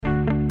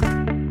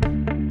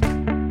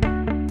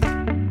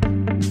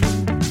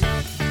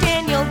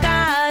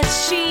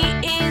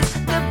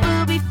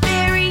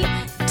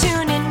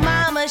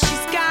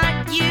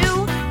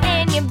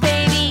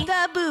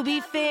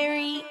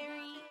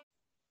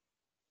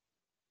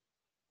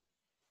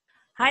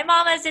Hi,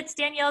 mamas. It's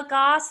Danielle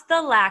Goss, the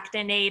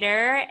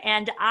Lactinator,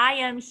 and I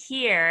am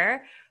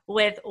here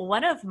with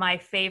one of my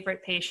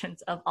favorite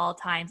patients of all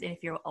times. And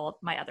if you're all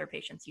my other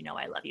patients, you know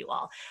I love you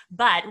all.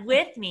 But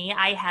with me,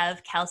 I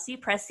have Kelsey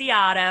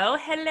Preciado.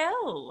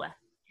 Hello.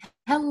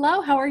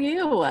 Hello, how are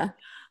you? I'm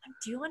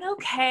doing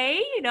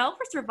okay. We're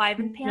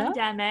surviving Yeah.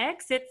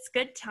 pandemics. It's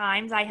good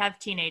times. I have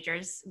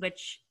teenagers,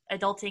 which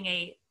adulting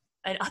a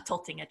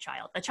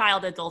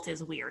child adult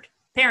is weird.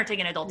 Parenting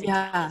an adulting child is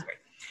Yeah, weird.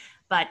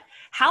 But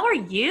how are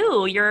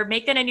you? You're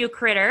making a new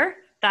critter.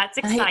 That's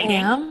I exciting.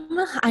 am.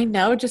 I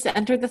know, just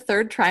entered the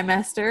third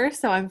trimester,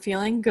 so I'm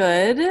feeling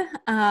good.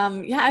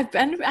 Yeah, I've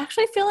been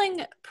actually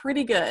feeling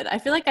pretty good. I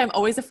feel like I'm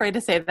always afraid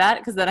to say that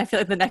because then I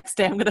feel like the next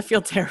day I'm going to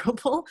feel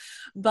terrible.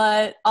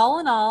 But all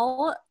in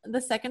all, the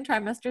second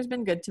trimester has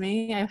been good to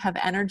me. I have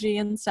energy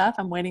and stuff.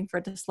 I'm waiting for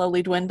it to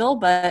slowly dwindle,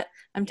 but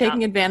I'm Yep.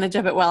 taking advantage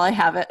of it while I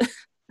have it.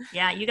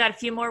 Yeah, you got a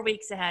few more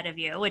weeks ahead of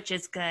you, which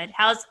is good.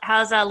 How's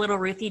little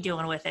Ruthie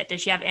doing with it?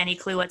 Does she have any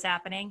clue what's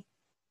happening?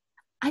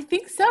 I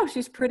think so.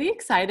 She's pretty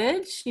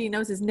excited. She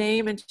knows his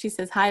name and she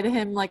says hi to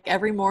him like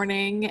every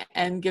morning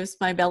and gives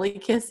my belly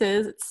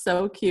kisses. It's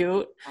so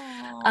cute.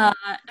 Oh, And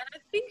I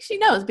think she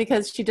knows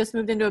because she just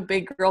moved into a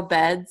big girl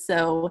bed.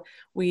 So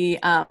we,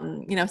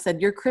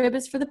 said your crib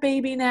is for the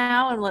baby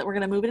now, and we're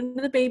gonna move it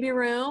into the baby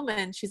room.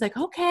 And she's like,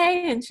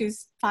 okay, and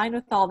she's fine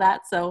with all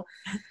that. So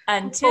hopefully,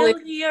 until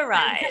he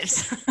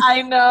arrives.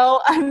 I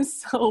know I'm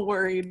so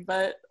worried,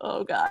 but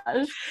oh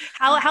gosh,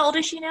 How old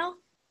is she now?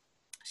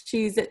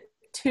 she's at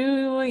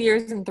 2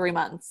 years and 3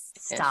 months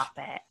ish. Stop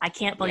it. I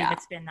can't believe Yeah,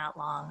 it's been that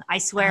long. I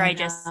swear I I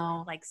just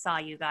know. saw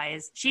you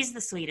guys. She's the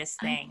sweetest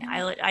I thing.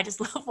 know. I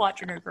just love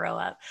watching her grow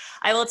up.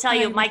 I will tell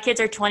you, I know. my kids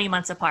are 20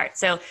 months apart.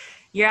 So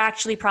you're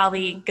actually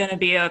probably going to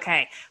be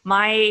okay.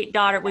 My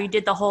daughter, we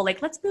did the whole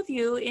like, let's move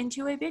you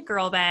into a big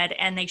girl bed,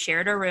 and they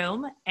shared a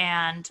room.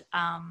 And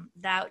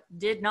that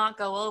did not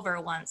go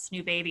over once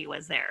new baby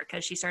was there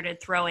because she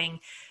started throwing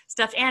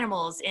stuffed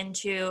animals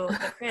into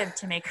the crib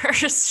to make her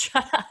just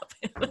shut up.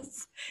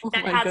 Oh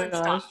That my hasn't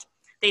gosh. stopped.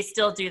 They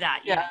still do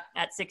that, Yeah.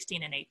 at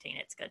 16 and 18.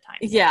 It's good times.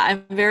 Yeah,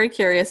 I'm very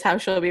curious how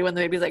she'll be when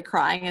the baby's like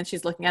crying and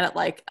she's looking at it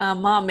like,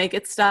 Mom, make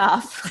it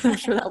stop. I'm I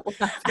sure know. that will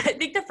happen. I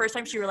think the first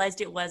time she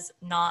realized it was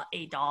not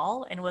a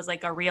doll and was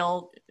like a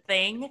real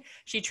thing,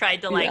 she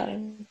tried to like Yeah.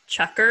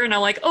 chuck her, and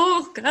I'm like,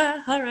 oh God,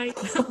 all right.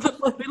 Oh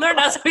my We learn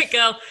as gosh. we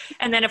go.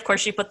 And then of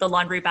course she put the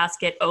laundry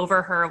basket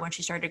over her when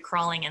she started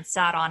crawling and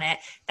sat on it.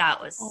 That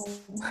was Oh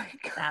my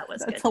God. that was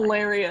That's good time.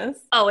 hilarious.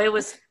 Oh,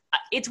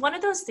 it's one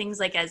of those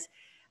things like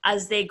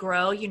as they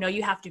grow,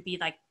 you have to be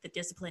like the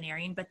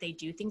disciplinarian, but they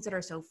do things that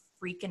are so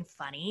freaking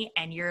funny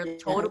and you're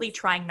totally Yes.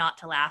 trying not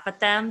to laugh at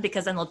them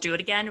because then they'll do it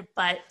again.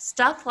 But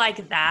stuff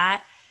like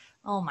that,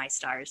 oh my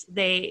stars.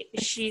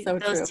 It's so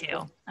Those true.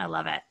 two. I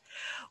love it.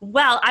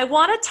 Well, I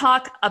want to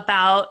talk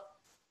about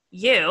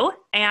you,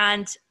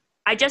 and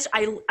I just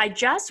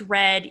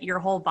read your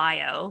whole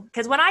bio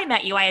because when I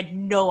met you, I had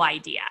no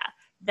idea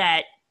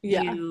that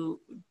Yeah.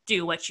 you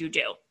do what you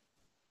do.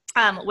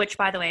 Which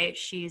by the way,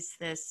 she's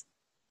this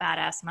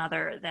badass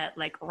mother that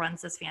like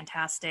runs this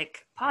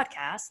fantastic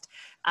podcast.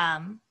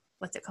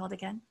 What's it called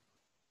again?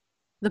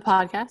 The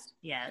podcast.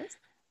 Yes.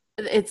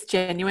 It's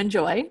Genuine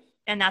Joy.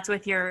 And that's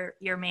with your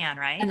man,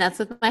 right? And that's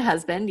with my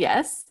husband,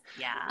 yes.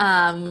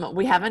 Yeah.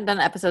 We haven't done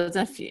episodes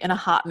in a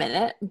hot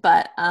minute,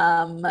 but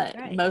That's right.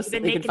 You've been mostly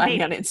you can making find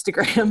me on babies.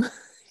 Instagram.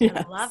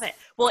 I love Yes. it.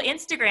 Well,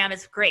 Instagram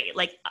is great.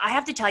 Like I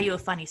have to tell you a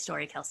funny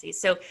story, Kelsey.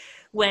 So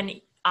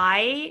when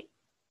I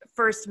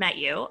first met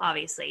you,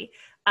 obviously,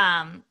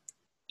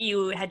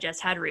 you had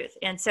just had Ruth.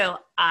 And so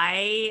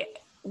I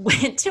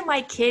went to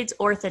my kid's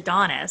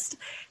orthodontist.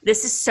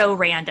 This is so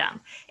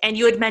random. And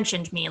you had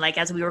mentioned me like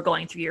as we were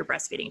going through your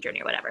breastfeeding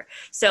journey or whatever.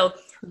 So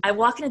I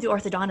walk into the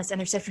orthodontist and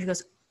their secretary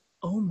goes,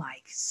 oh my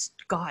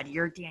God,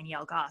 you're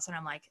Danielle Goss. And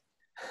I'm like,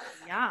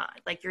 yeah,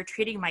 like you're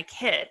treating my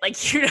kid.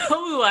 Like, you know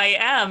who I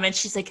am. And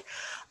she's like,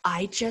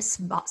 I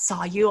just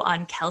saw you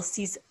on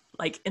Kelsey's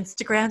like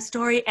Instagram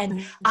story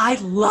and I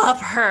love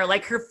her.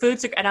 Like her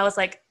foods are, and I was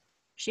like,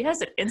 she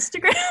has an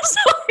Instagram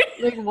story.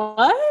 Like,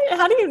 what?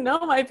 How do you know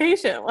my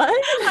patient? What?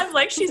 I'm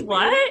like, That's she's weird.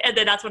 what? And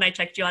then that's when I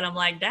checked you out. I'm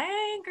like,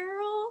 dang,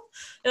 girl.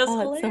 It was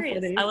Oh, it's so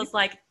hilarious. I funny. was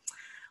like,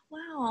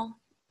 wow,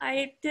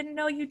 I didn't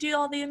know you do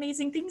all the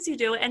amazing things you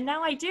do. And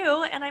now I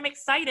do. And I'm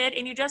excited.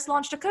 And you just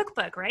launched a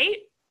cookbook, right?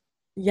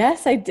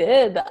 Yes, I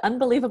did. The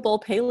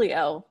Unbelievable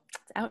Paleo.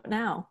 It's out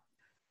now.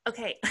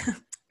 Okay.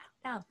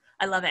 Yeah,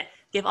 I love it.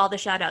 Give all the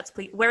shout outs,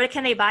 please. Where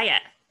can they buy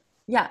it?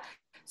 Yeah.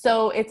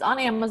 So it's on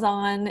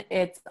Amazon.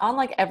 It's on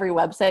like every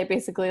website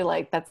basically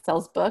like that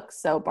sells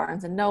books. So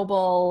Barnes and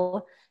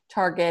Noble,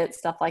 Target,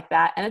 stuff like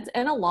that. And it's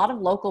in a lot of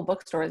local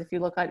bookstores. If you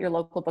look at your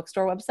local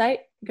bookstore website,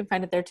 you can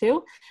find it there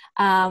too.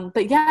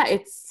 But yeah,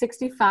 it's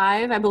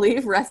 65, I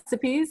believe,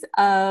 recipes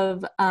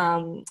of,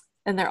 and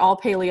they're all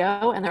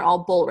paleo and they're all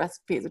bowl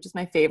recipes, which is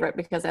my favorite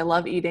because I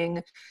love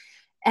eating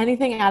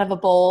anything out of a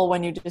bowl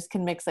when you just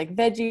can mix like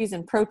veggies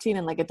and protein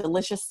and like a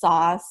delicious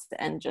sauce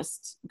and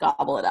just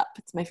gobble it up.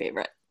 It's my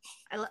favorite.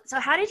 So,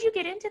 how did you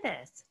get into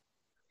this?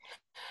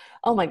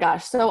 Oh my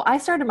gosh. So I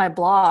started my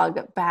blog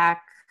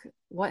back,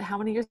 how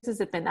many years has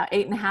it been now?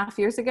 8.5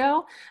 years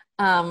ago.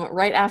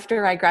 Right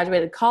after I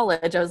graduated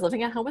college, I was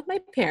living at home with my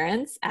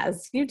parents,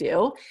 as you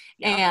do.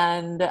 Yep.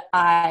 And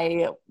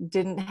I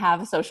didn't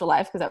have a social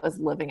life because I was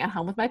living at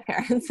home with my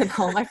parents, and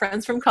all my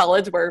friends from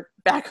college were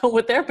back home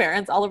with their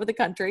parents all over the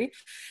country.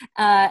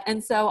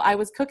 And so I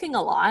was cooking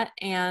a lot,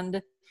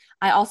 and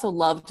I also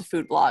loved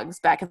food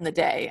blogs back in the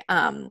day.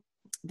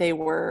 They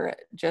were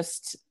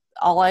just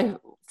all I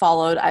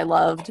followed. I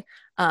loved,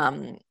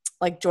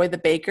 like Joy the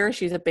Baker.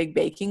 She's a big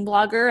baking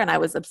blogger, and I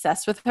was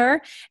obsessed with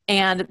her.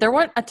 And there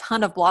weren't a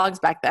ton of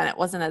blogs back then. It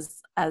wasn't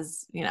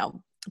as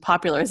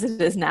popular as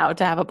it is now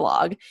to have a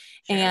blog.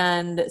 Sure.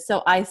 And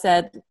so I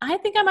said, I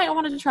think I might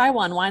want to try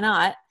one. Why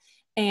not?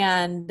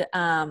 And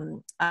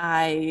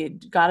I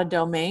got a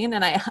domain,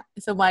 and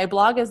so my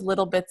blog is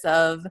little bits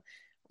of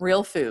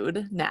real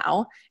food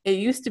now. It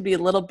used to be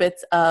little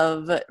bits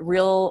of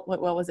real, what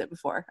was it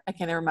before? I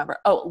can't even remember.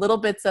 Oh, little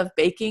bits of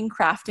baking,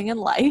 crafting, and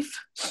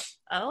life.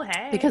 Oh,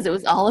 hey. Because it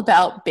was all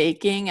about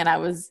baking, and I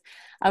was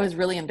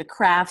really into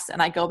crafts,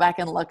 and I go back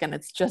and look, and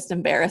it's just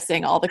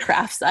embarrassing, all the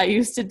crafts I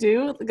used to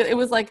do. It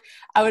was like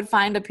I would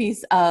find a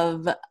piece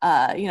of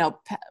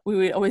we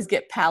would always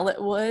get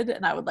pallet wood,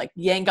 and I would like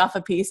yank off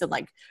a piece and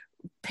like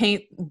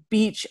paint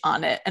beach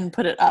on it and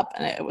put it up,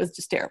 and it was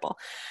just terrible.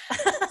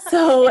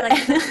 So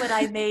like, look what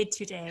I made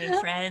today,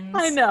 friends.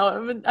 I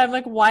know. I'm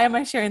like, why am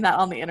I sharing that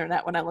on the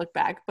internet when I look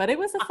back? But it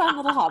was a fun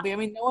little hobby. I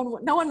mean,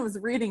 no one was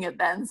reading it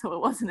then, so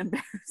it wasn't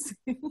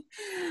embarrassing.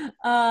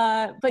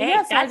 But hey,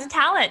 yeah, so that's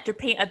talent to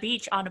paint a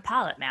beach on a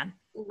pallet, man.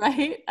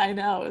 Right? I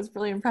know. It was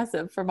really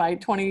impressive for my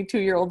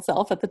 22-year-old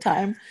self at the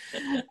time.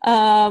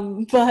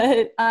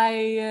 But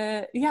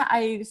I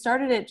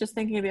started it just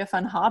thinking it'd be a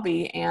fun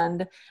hobby,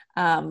 and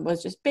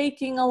was just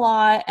baking a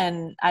lot.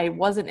 And I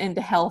wasn't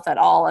into health at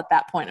all at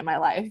that point in my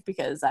life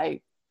because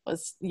I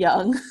was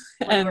young.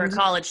 Well, you were a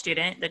college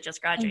student that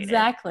just graduated.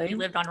 Exactly. You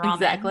lived on ramen,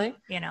 exactly.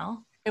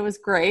 It was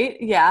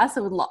great. Yeah.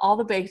 So with all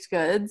the baked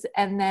goods.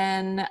 And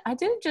then I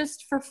did it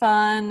just for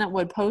fun,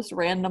 would post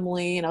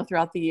randomly,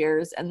 throughout the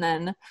years. And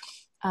then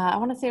I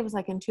want to say it was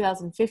like in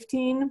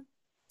 2015,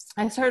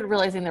 I started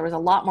realizing there was a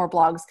lot more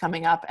blogs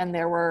coming up, and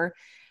there were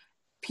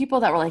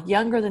people that were like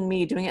younger than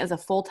me doing it as a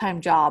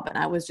full-time job. And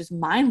I was just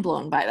mind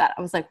blown by that.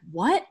 I was like,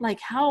 what? Like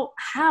how?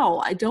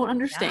 I don't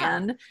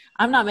understand. Yeah.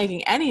 I'm not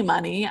making any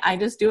money. I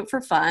just do it for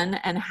fun.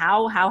 And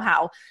how?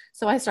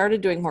 So I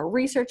started doing more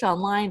research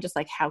online, just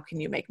like, how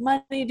can you make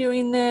money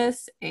doing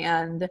this?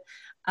 And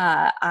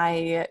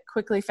I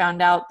quickly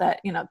found out that,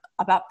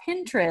 about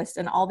Pinterest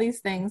and all these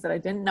things that I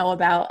didn't know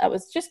about. I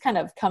was just kind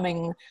of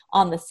coming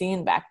on the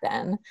scene back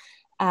then.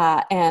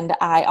 And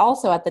I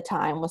also at the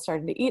time was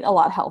starting to eat a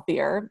lot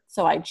healthier.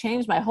 So I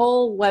changed my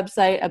whole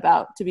website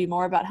to be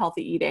more about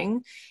healthy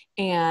eating.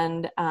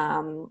 And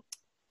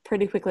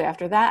pretty quickly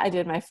after that, I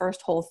did my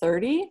first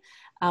Whole30,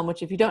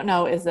 which, if you don't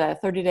know, is a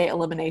 30-day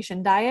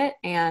elimination diet.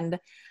 And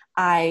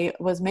I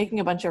was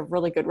making a bunch of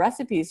really good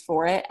recipes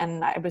for it,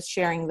 and I was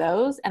sharing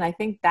those. And I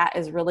think that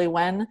is really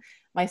when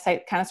my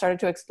site kind of started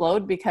to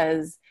explode,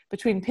 because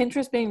between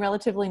Pinterest being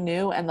relatively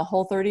new and the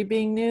Whole30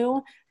 being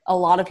new, a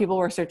lot of people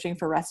were searching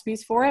for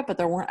recipes for it, but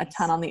there weren't a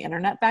ton on the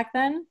internet back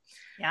then.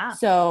 Yeah.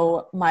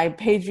 So my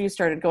page views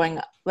started going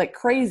like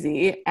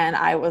crazy, and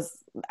I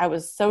was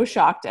so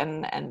shocked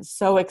and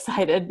so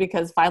excited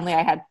because finally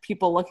I had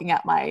people looking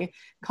at my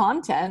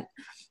content.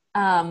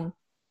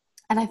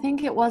 And I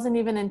think it wasn't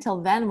even until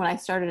then when I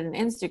started an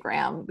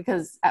Instagram,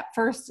 because at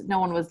first no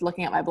one was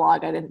looking at my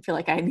blog. I didn't feel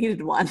like I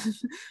needed one.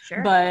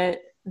 Sure.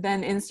 But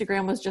then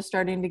Instagram was just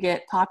starting to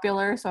get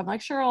popular. So I'm like,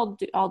 sure,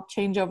 I'll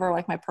change over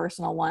like my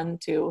personal one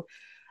to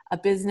a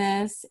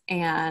business.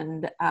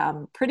 And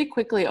pretty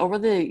quickly over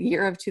the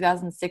year of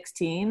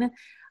 2016,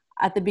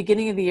 at the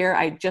beginning of the year,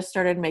 I just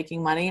started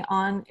making money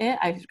on it.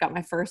 I got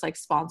my first like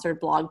sponsored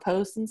blog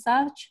posts and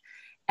such.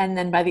 And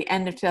then by the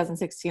end of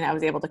 2016, I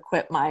was able to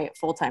quit my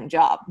full-time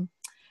job.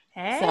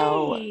 Hey,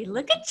 so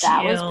look at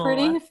that you. was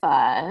pretty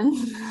fun.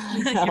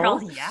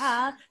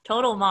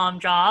 Total mom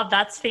job.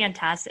 That's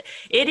fantastic.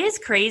 It is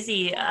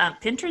crazy.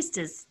 Pinterest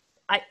is,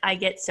 I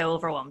get so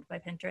overwhelmed by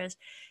Pinterest,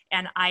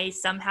 and I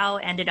somehow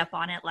ended up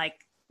on it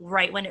like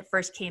right when it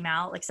first came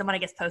out. Like someone, I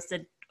guess,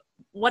 posted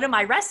one of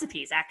my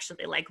recipes,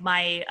 actually, like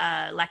my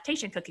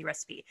lactation cookie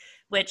recipe,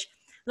 which,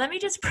 let me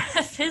just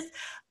preface,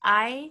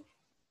 I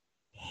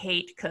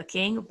hate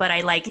cooking, but I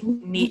like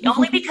meat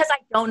only because I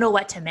don't know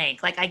what to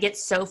make. Like I get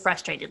so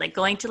frustrated, like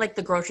going to like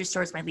the grocery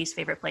store is my least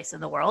favorite place in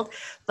the world.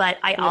 But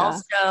I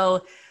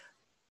also,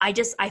 I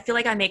feel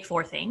like I make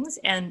 4 things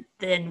and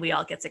then we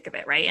all get sick of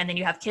it. Right. And then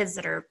you have kids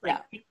that are like,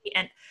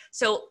 and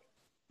so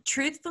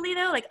truthfully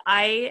though, like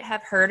I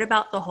have heard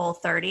about the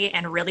Whole30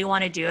 and really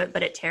want to do it,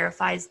 but it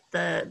terrifies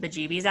the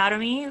bejeebies out of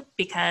me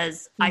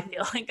because I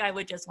feel like I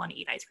would just want to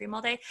eat ice cream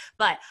all day.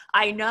 But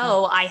I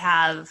know I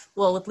have,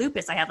 with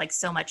lupus, I have like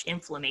so much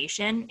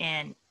inflammation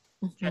and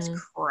just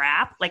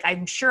crap. Like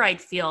I'm sure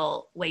I'd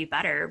feel way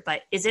better,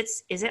 but is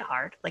it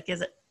hard? Like, is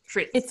it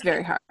truth? It's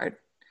very hard.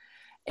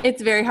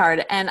 It's very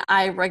hard. And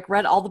I like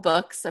read all the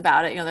books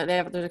about it. You know,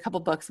 there's a couple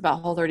books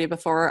about Whole30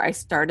 before I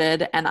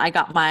started, and I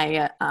got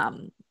my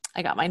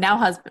now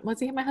husband. Was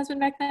he my husband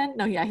back then?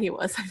 No, yeah, he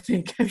was. I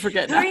think I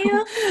forget Who now. are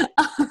you?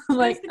 I'm Who's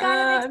like, the guy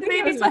that I makes the think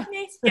it was babies my with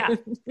me? Yeah.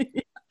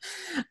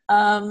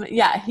 husband.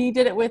 Yeah, he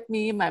did it with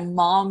me. My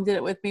mom did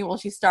it with me. Well,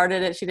 she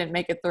started it. She didn't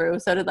make it through.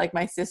 So did like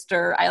my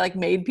sister. I like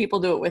made people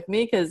do it with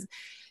me because,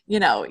 you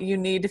know, you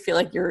need to feel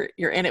like you're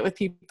in it with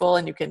people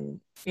and you can,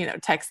 you know,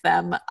 text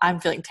them. I'm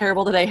feeling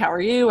terrible today. How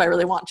are you? I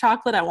really want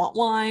chocolate. I want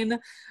wine.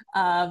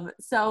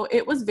 So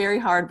it was very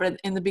hard. But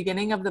in the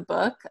beginning of the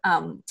book,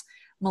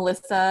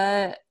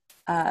 Melissa,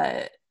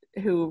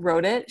 who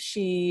wrote it,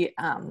 she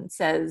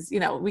says, you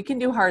know, we can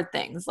do hard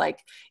things like,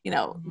 you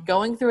know,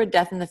 going through a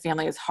death in the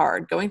family is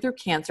hard. Going through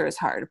cancer is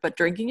hard, but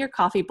drinking your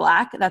coffee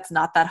black, that's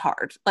not that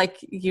hard. Like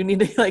you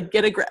need to like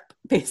get a grip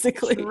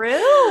basically.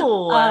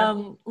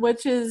 True.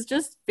 Which is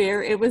just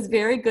it was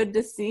very good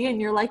to see.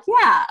 And you're like,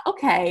 yeah,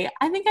 okay,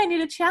 I think I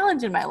need a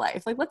challenge in my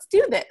life. Like, let's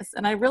do this.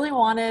 And I really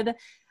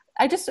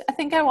I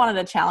think I wanted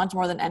a challenge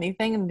more than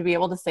anything, and to be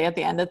able to say at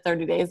the end of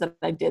 30 days that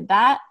I did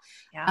that.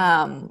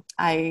 Yeah.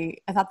 I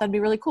thought that'd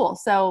be really cool.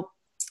 So,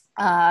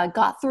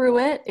 got through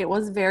it. It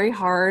was very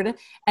hard,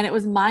 and it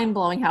was mind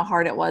blowing how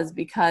hard it was,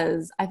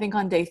 because I think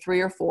on day 3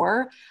 or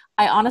 4,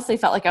 I honestly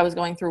felt like I was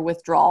going through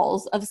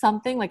withdrawals of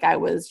something. Like I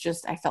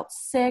felt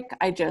sick.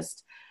 I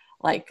just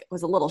like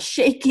was a little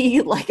shaky.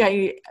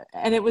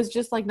 And it was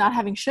just like not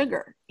having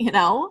sugar, you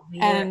know,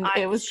 and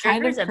it was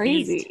kind Sugar's of a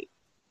beast. crazy. Sugar's a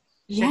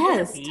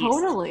Yes, beast.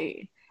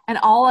 totally. And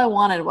all I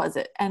wanted was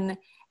it. And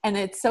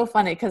it's so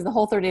funny because the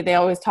Whole30, they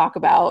always talk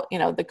about, you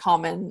know, the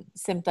common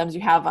symptoms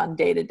you have on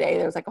day to day.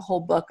 There's like a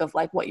whole book of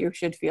like what you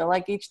should feel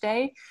like each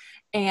day.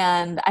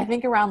 And I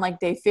think around like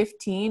day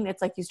 15,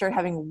 it's like you start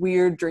having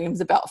weird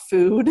dreams about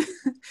food.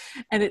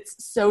 And it's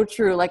so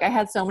true. Like I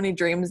had so many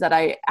dreams that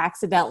I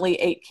accidentally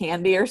ate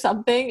candy or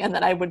something, and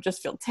then I would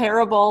just feel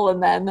terrible.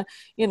 And then,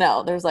 you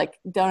know, there's like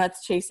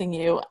donuts chasing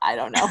you. I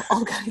don't know,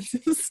 all kinds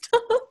of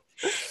stuff.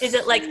 Is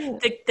it like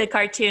the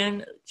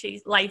cartoon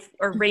Life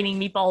or Raining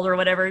Meatballs or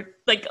whatever?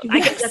 Like I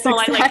guess Yes, that's all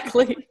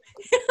exactly. I like.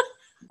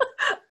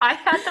 I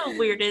had the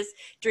weirdest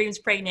dreams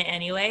pregnant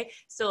anyway,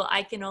 so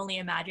I can only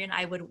imagine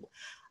I would.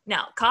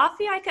 Now,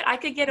 coffee, I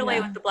could get away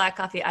with the black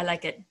coffee. I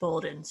like it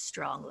bold and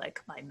strong, like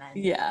my men.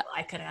 Yeah.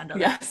 I could handle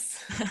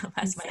Yes. that.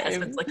 As my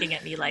husband's looking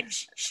at me like,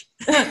 shh, shh.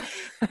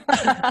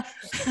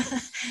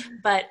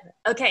 But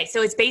okay,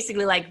 so it's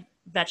basically like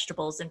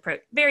vegetables and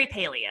very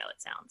paleo.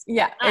 It sounds.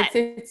 Yeah, But,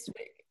 it's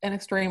an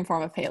extreme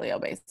form of paleo,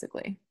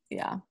 basically.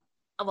 Yeah.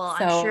 well,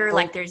 I'm So, sure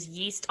like there's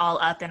yeast all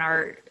up in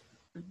our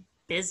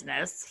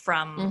business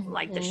from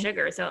like the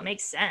sugar, so it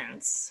makes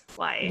sense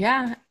why.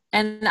 yeah.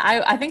 And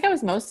I think I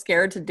was most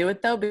scared to do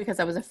it though, because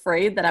I was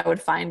afraid that I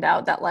would find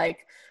out that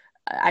like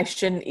I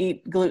shouldn't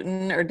eat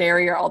gluten or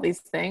dairy or all these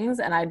things,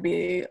 and I'd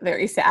be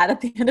very sad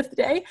at the end of the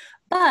day.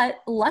 But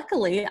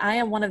luckily, I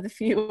am one of the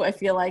few, I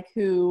feel like,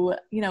 who,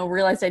 you know,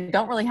 realized I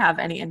don't really have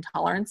any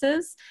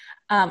intolerances.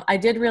 I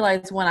did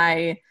realize when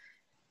I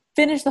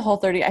finished the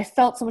Whole30, I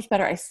felt so much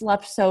better. I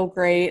slept so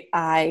great.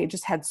 I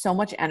just had so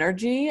much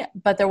energy,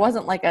 but there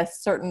wasn't like a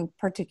certain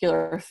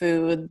particular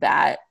food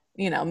that,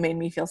 you know, made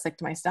me feel sick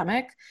to my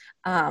stomach.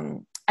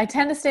 I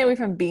tend to stay away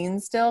from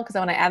beans still, because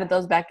when I added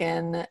those back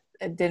in,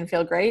 it didn't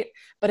feel great.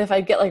 But if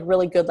I get like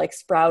really good, like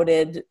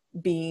sprouted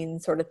bean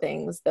sort of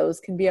things, those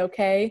can be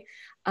okay.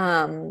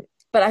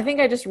 But I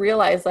think I just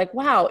realized like,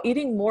 wow,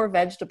 eating more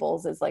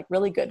vegetables is like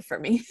really good for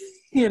me,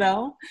 you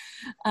know?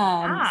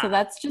 So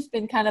that's just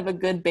been kind of a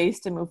good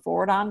base to move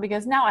forward on,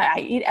 because now I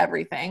eat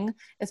everything,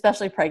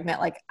 especially pregnant.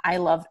 Like I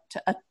love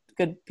a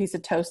good piece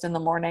of toast in the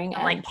morning.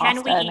 I'm and like,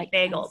 can we eat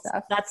bagels?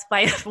 That's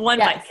by one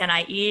bite. Can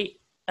I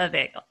eat a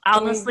bagel?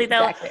 Honestly,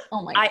 exactly. though,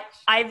 oh my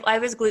I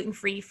was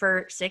gluten-free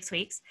for 6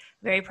 weeks.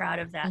 Very proud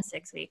of that.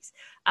 6 weeks.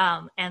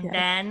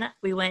 Then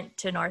we went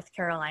to North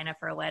Carolina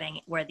for a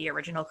wedding where the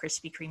original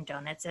Krispy Kreme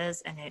donuts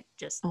is, and it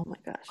just oh my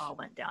gosh, all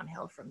went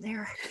downhill from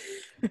there.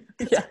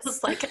 Yes. I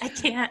was like, I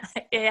can't.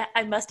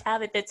 I must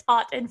have it. It's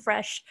hot and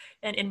fresh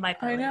and in my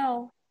belly. I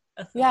know.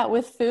 Yeah,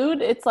 with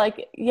food, it's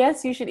like,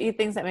 yes, you should eat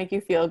things that make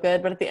you feel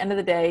good, but at the end of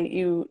the day,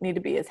 you need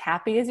to be as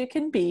happy as you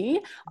can be.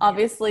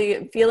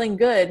 Obviously, feeling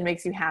good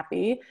makes you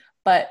happy,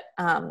 but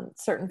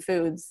certain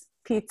foods,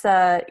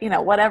 pizza, you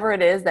know, whatever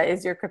it is that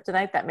is your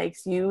kryptonite that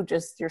makes you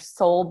just your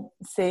soul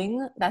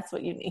sing, that's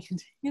what you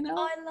need, you know?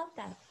 Oh, I love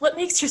that. What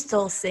makes your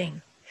soul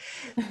sing?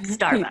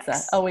 Starbucks.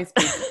 Pizza, always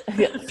pizza.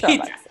 Yeah,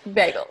 Starbucks,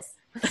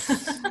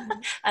 bagels.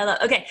 I love.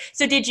 Okay,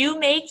 so did you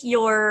make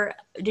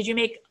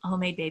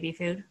homemade baby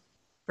food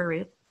for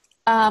Ruth?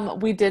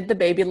 We did the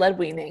baby-led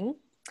weaning.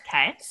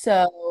 Okay.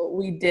 So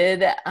we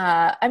did,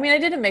 I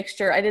did a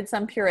mixture. I did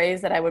some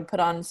purees that I would put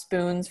on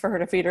spoons for her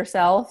to feed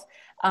herself.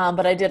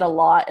 But I did a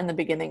lot in the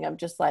beginning of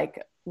just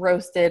like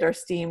roasted or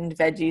steamed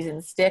veggies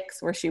and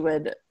sticks where she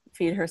would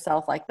feed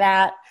herself like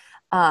that.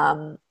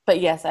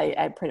 But yes,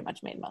 I pretty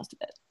much made most of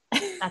it.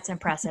 That's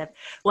impressive.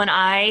 When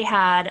I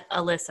had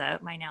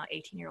Alyssa, my now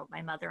 18-year-old,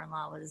 my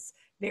mother-in-law was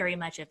very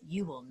much of,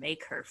 you will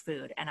make her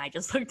food. And I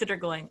just looked at her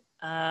going,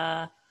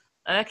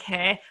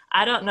 okay,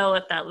 I don't know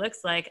what that looks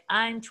like.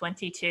 I'm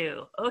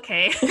 22.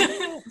 Okay.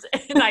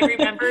 And I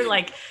remember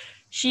like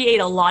she ate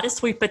a lot of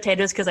sweet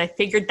potatoes because I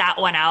figured that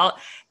one out.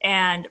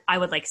 And I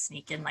would like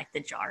sneak in like the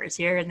jars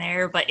here and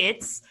there. But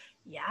it's,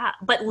 yeah.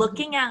 But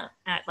looking at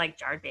like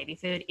jarred baby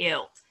food,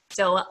 ew.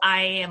 So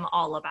I am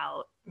all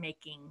about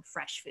making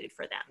fresh food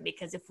for them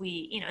because if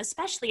we,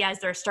 especially as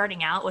they're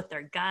starting out with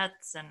their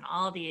guts and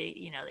all the,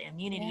 the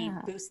immunity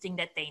boosting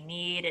that they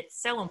need,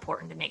 it's so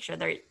important to make sure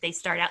they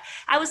start out.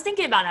 I was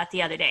thinking about that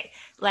the other day.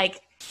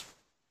 Like,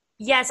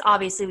 yes,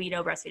 obviously we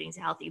know breastfeeding is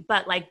healthy,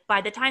 but like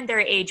by the time they're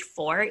age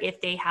 4,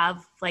 if they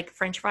have like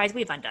French fries,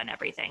 we've undone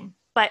everything.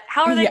 But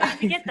how are they going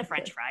to get the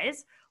French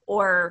fries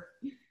or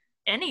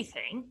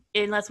anything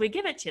unless we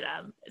give it to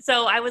them?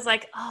 So I was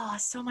like, oh,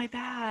 so my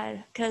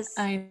bad. Because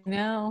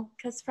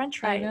French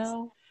fries,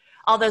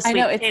 all those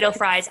sweet potato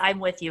fries, I'm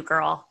with you,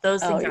 girl.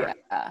 Those things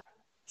are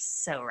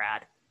so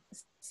rad.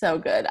 So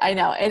good. I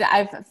know. And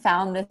I've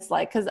found this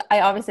because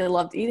I obviously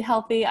love to eat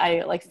healthy.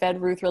 I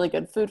fed Ruth really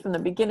good food from the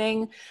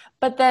beginning,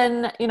 but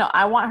then,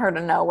 I want her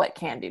to know what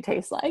candy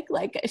tastes like.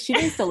 Like she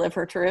needs to live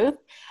her truth.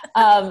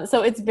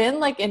 So it's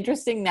been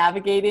interesting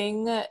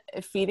navigating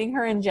feeding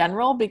her in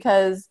general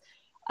because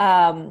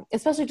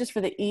especially just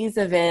for the ease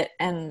of it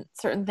and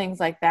certain things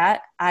like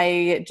that.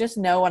 I just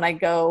know when I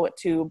go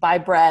to buy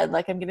bread,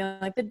 I'm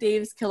getting the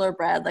Dave's Killer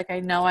bread. I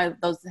know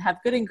those have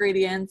good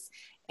ingredients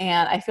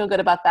and I feel good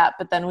about that.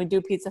 But then we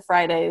do Pizza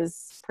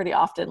Fridays pretty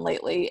often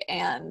lately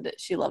and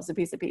she loves a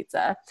piece of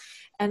pizza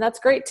and that's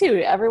great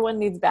too. Everyone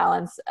needs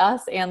balance,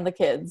 us and the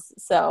kids.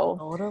 So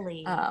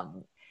totally.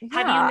 Have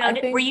you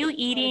noticed, were you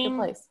eating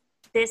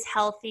this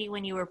healthy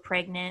when you were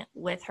pregnant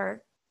with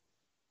her?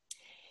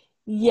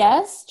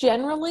 Yes,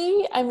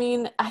 generally. I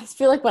mean, I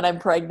feel like when I'm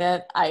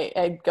pregnant,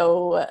 I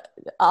go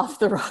off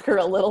the rocker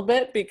a little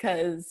bit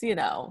because,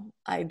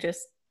 I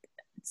just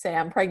say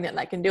I'm pregnant and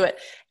I can do it.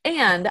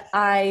 And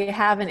I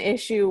have an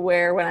issue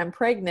where when I'm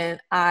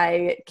pregnant,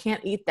 I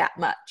can't eat that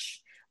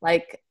much.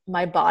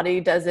 My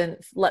body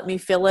doesn't let me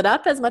fill it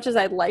up as much as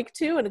I'd like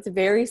to. And it's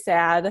very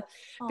sad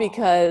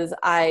because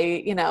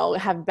I,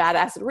 have bad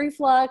acid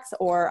reflux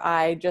or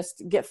I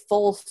just get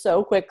full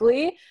so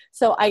quickly.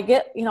 So I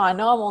get, I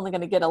know I'm only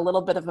going to get a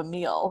little bit of a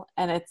meal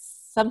and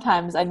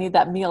sometimes I need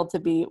that meal to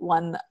be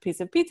one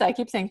piece of pizza. I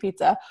keep saying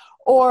pizza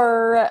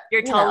or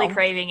you're totally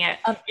craving it.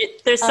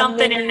 There's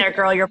something in there,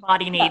 girl, your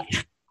body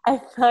needs.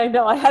 I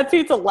know. I had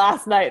pizza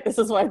last night. This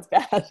is why it's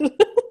bad.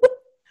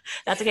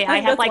 That's okay. I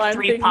have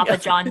 3 Papa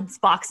John's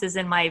boxes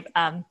in my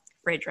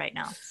fridge right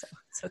now, so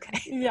it's okay.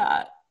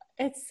 Yeah,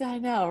 I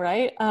know,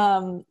 right?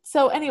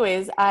 So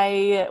anyways,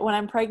 when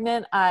I'm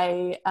pregnant,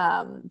 I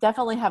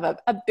definitely have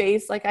a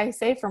base, like I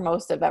say, for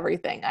most of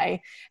everything.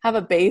 I have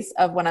a base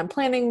of when I'm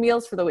planning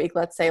meals for the week.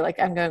 Let's say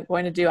I'm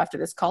going to do after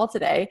this call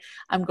today,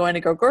 I'm going to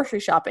go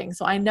grocery shopping.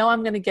 So I know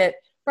I'm going to get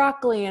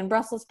broccoli and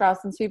Brussels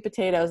sprouts and sweet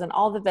potatoes and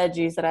all the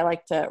veggies that I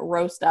like to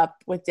roast up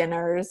with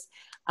dinners.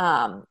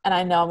 And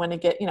I know I'm going to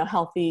get,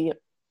 healthy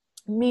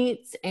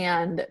meats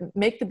and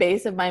make the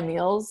base of my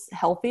meals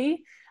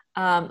healthy.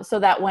 So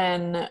that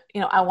when,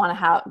 I want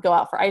to go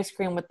out for ice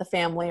cream with the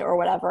family or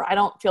whatever, I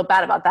don't feel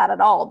bad about that at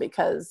all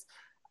because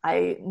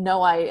I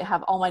know I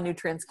have all my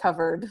nutrients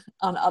covered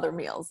on other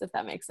meals, if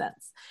that makes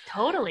sense.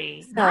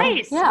 Totally. So,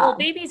 nice. Yeah. Well,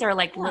 babies are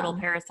little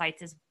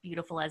parasites, as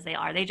beautiful as they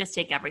are. They just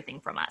take everything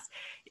from us,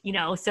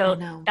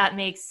 so that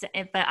makes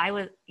it, but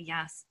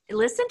yes.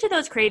 Listen to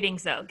those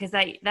cravings though, because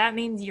that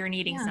means you're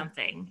needing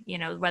something,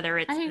 whether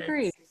it's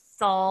the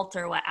salt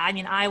or what. I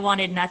mean, I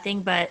wanted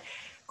nothing but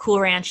Cool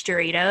Ranch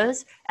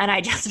Doritos and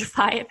I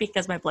justify it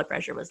because my blood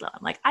pressure was low.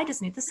 I'm like, I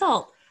just need the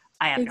salt.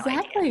 I have no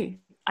idea.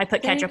 I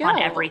put ketchup on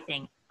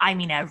everything. I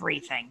mean,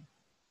 everything.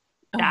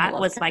 That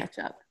was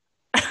ketchup.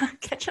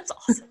 Ketchup's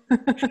awesome.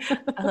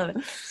 I love it.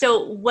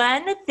 So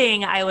one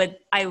thing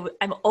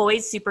I'm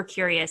always super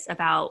curious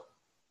about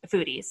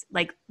foodies,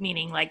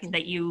 meaning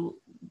that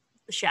you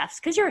chefs,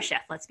 because you're a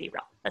chef. Let's be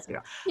real. Yeah.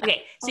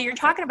 Okay. So you're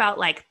talking about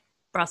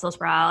Brussels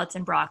sprouts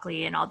and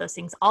broccoli and all those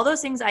things. All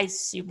those things I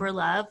super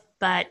love,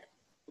 but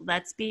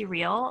let's be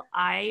real.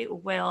 I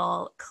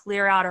will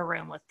clear out a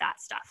room with that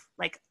stuff.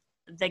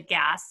 The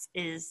gas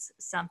is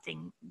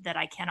something that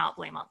I cannot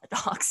blame on the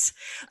dogs.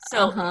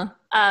 So,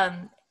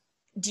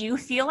 do you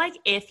feel like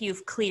if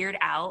you've cleared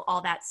out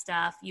all that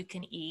stuff, you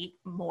can eat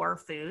more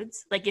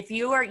foods? If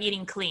you are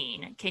eating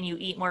clean, can you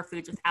eat more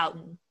foods without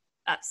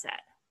upset?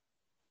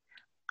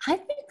 I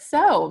think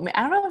so.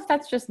 I don't know if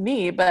that's just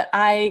me, but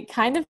I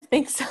kind of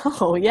think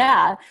so.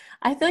 Yeah.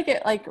 I feel like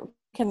it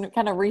can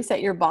kind of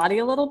reset your body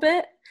a little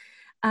bit.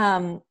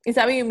 Is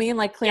that what you mean?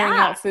 Clearing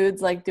out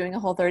foods, doing a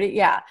Whole30?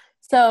 Yeah.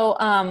 So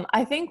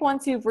I think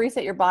once you've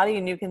reset your body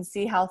and you can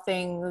see how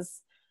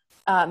things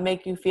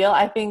make you feel,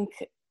 I think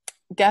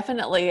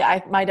definitely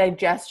my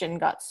digestion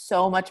got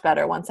so much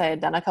better once I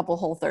had done a couple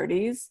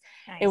Whole30s.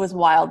 Nice. It was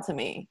wild to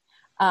me.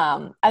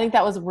 I think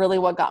that was really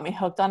what got me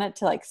hooked on it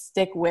to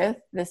stick with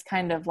this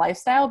kind of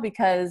lifestyle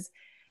because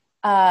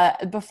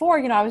before,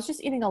 I was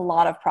just eating a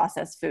lot of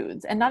processed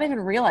foods and not even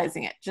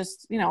realizing it.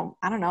 Just,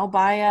 I don't know,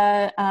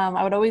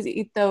 I would always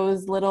eat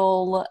those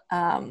little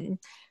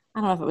I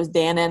don't know if it was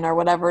Dannon or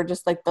whatever,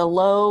 just like the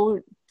low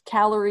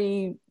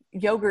calorie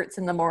yogurts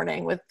in the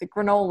morning with the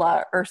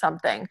granola or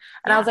something.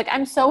 And I was like,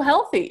 I'm so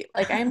healthy.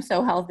 Like, I'm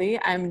so healthy.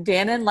 I'm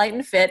Dannon Light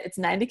and Fit. It's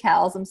 90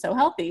 calories. I'm so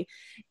healthy.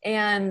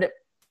 And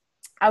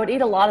I would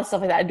eat a lot of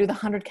stuff like that. I'd do the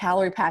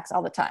 100-calorie packs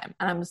all the time.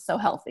 And I'm so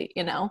healthy,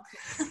 you know?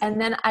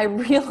 And then I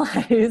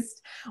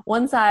realized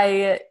once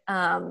I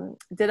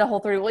did a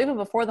Whole30, well, even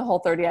before the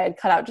Whole30, I had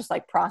cut out just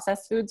like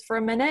processed foods for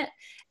a minute.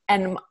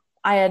 And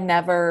I had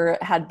never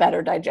had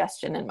better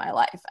digestion in my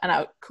life. And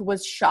I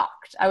was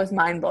shocked. I was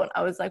mind blown.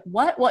 I was like,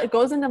 what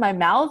goes into my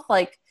mouth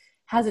like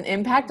has an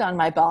impact on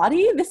my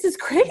body? This is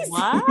crazy.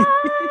 What?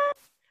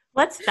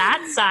 What's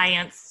that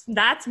science?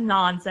 That's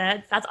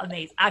nonsense. That's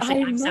amazing.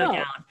 Actually, I'm so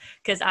down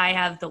because I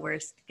have the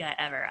worst gut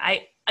ever.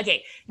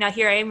 Okay, now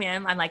here I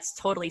am. I'm like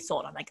totally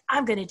sold. I'm like,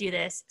 I'm going to do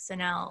this. So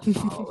now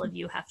all of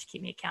you have to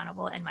keep me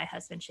accountable. And my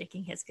husband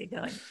shaking his head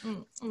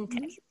going,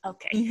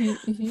 okay.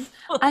 Mm-hmm, mm-hmm.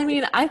 I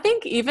mean, I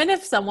think even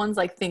if someone's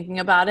like thinking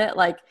about it,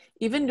 like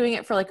even doing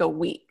it for like a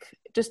week,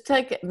 just to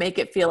like make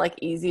it feel like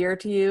easier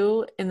to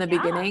you in the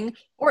beginning,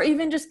 or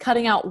even just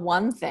cutting out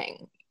one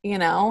thing, you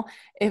know,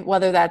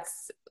 whether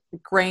that's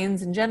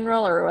grains in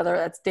general, or whether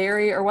that's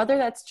dairy, or whether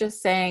that's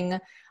just saying,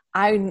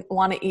 I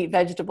want to eat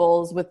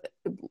vegetables with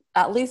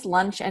at least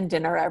lunch and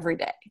dinner every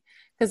day.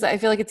 Because I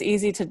feel like it's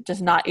easy to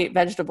just not eat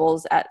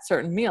vegetables at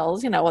certain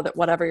meals, you know,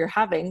 whatever you're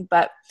having,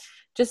 but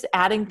just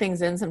adding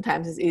things in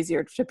sometimes is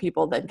easier to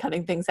people than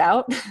cutting things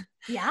out.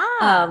 Yeah.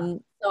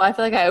 So I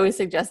feel like I always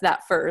suggest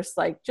that first,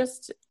 like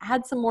just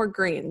add some more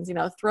greens, you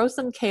know, throw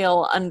some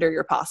kale under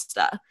your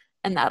pasta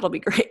and that'll be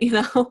great, you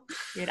know?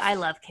 Dude, I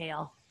love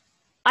kale.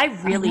 I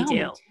really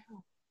do.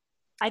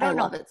 I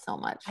love it so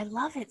much. I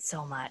love it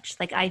so much.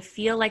 Like, I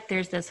feel like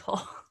there's this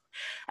whole,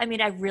 I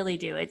mean, I really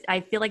do.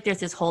 I feel like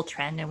there's this whole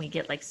trend and we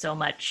get like so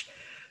much,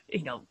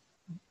 you know,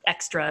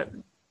 extra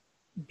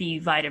B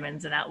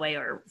vitamins in that way,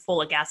 or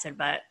folic acid,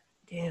 but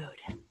dude.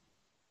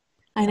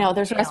 I know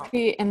there's a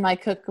recipe in my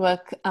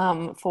cookbook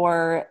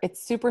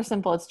it's super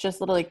simple. It's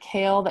just literally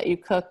kale that you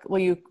cook.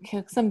 Well, you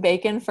cook some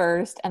bacon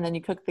first, and then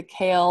you cook the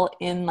kale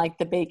in like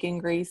the bacon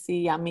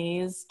greasy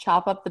yummies,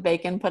 chop up the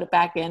bacon, put it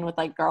back in with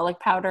like garlic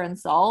powder and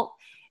salt,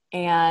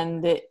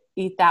 and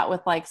eat that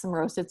with like some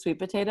roasted sweet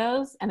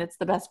potatoes. And it's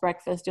the best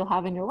breakfast you'll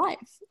have in your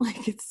life.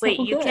 Like, it's so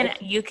good.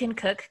 You can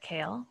cook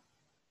kale?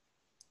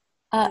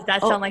 Does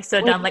that sound like so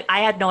dumb? Like,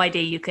 I had no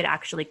idea you could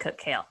actually cook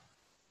kale.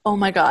 Oh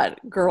my God,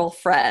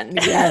 girlfriend.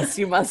 Yes,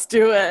 you must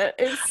do it.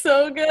 It's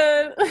so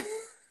good.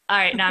 All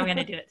right, now I'm going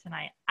to do it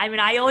tonight. I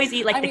mean, I always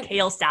eat the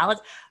kale salads.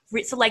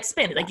 So like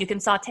spinach, like you can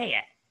saute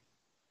it.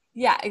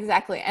 Yeah,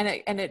 exactly. And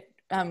it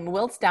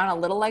wilts down a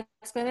little like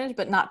spinach,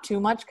 but not too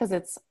much because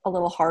it's a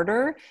little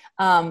harder.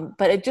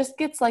 But it just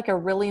gets like a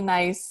really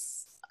nice,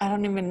 I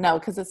don't even know,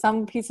 because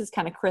some pieces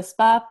kind of crisp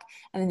up,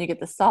 and then you get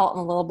the salt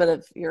and a little bit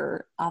of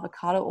your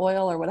avocado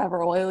oil or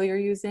whatever oil you're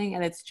using,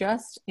 and it's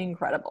just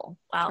incredible.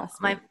 Wow,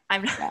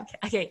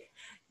 okay.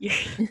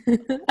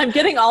 I'm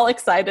getting all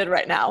excited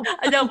right now.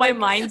 I know, my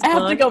mind's blown. I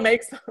have to go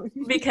make some.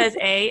 Because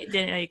A,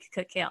 didn't know you could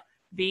cook kale.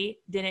 B,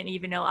 didn't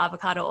even know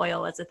avocado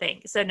oil was a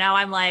thing. So now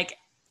I'm like,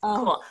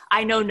 cool.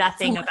 I know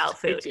nothing about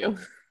food.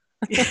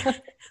 I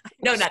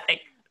know nothing.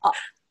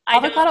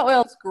 Avocado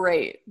oil is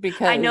great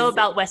because I know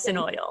about Wesson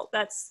oil.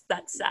 That's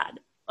sad.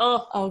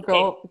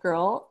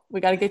 Girl, we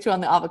got to get you on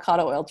the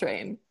avocado oil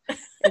train.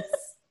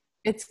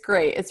 It's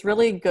great. It's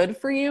really good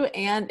for you,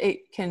 and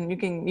you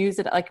can use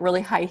it at like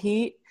really high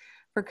heat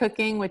for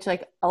cooking, which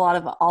like a lot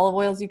of olive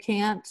oils you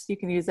can't. You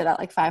can use it at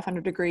like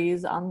 500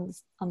 degrees on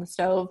the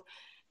stove.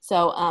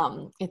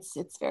 So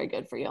it's very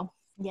good for you.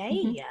 Yay.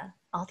 Mm-hmm.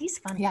 All these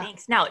fun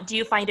things. Now, do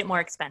you find it more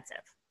expensive?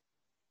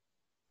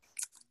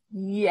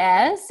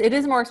 Yes, it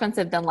is more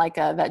expensive than like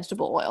a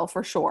vegetable oil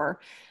for sure.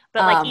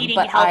 But like eating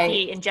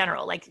healthy in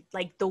general, like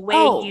the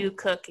way you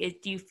cook,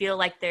 do you feel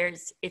like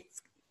it's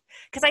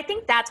because I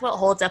think that's what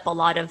holds up a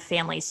lot of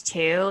families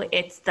too.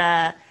 It's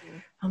the,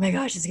 oh my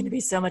gosh, it's going to be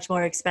so much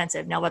more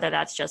expensive. Now, whether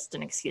that's just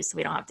an excuse so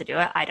we don't have to do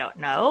it, I don't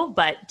know.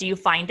 But do you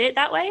find it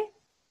that way?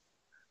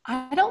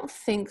 I don't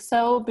think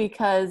so,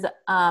 because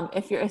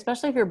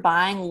especially if you're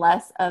buying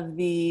less of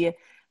the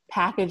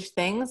packaged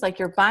things, like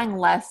you're buying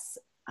less,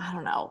 I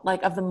don't know,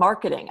 like of the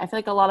marketing. I feel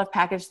like a lot of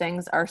packaged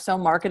things are so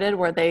marketed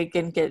where they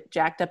can get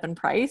jacked up in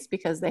price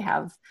because they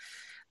have,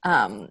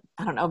 I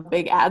don't know,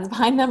 big ads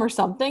behind them or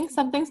something.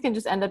 Some things can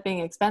just end up being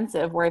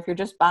expensive, where if you're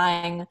just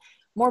buying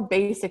more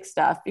basic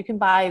stuff, you can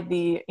buy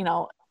the,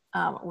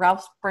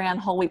 Ralph's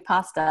brand whole wheat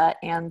pasta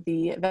and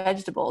the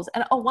vegetables.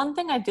 And one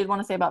thing I did want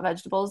to say about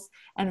vegetables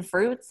and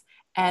fruits,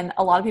 and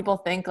a lot of people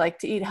think like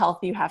to eat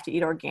healthy, you have to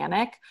eat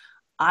organic.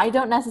 I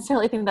don't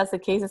necessarily think that's the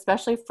case,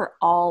 especially for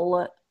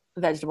all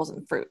vegetables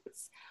and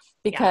fruits,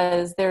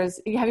 because have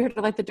you heard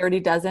of like the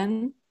Dirty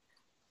Dozen?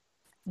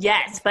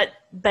 Yes, but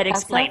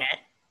explain it.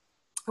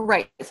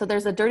 Right. So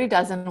there's a Dirty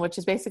Dozen, which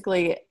is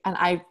basically, and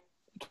I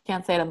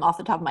can't say them off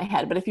the top of my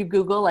head, but if you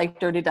Google like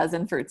Dirty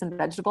Dozen fruits and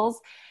vegetables,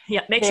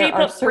 yeah, make sure you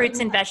put fruits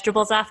and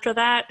vegetables after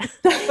that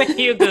when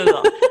you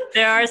Google.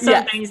 There are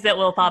some things that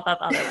will pop up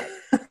otherwise.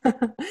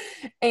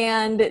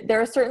 And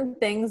there are certain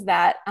things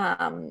that,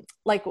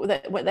 like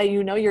that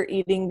you're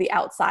eating the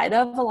outside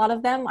of a lot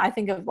of them. I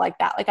think of like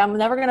that. Like I'm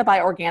never going to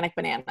buy organic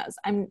bananas.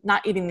 I'm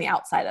not eating the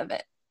outside of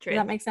it. True.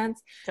 Does that make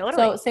sense? Totally.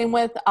 So same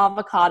with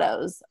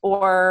avocados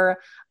or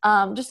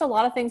just a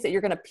lot of things that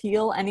you're going to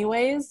peel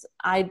anyways.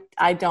 I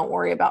don't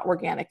worry about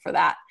organic for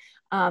that.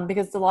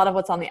 Because a lot of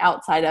what's on the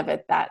outside of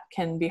it that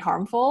can be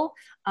harmful.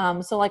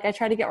 So like I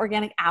try to get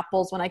organic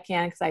apples when I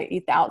can because I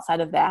eat the outside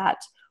of that,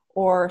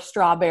 or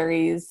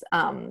strawberries,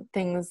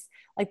 things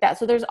like that.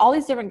 So there's all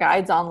these different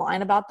guides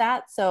online about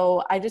that.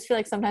 So I just feel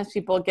like sometimes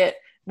people get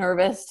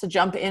nervous to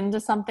jump into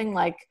something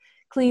like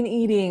clean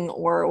eating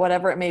or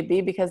whatever it may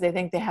be because they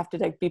think they have to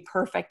like be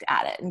perfect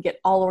at it and get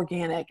all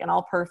organic and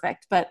all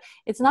perfect. But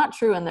it's not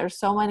true. And there's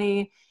so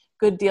many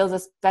good deals,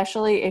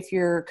 especially if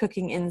you're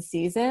cooking in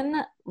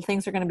season.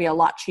 Things are going to be a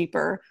lot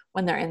cheaper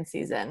when they're in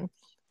season.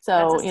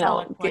 So, that's a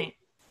solid point.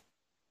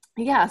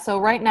 Yeah. So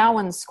right now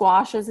when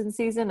squash is in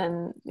season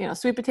and,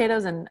 sweet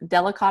potatoes and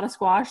delicata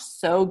squash,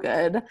 so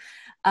good.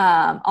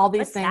 All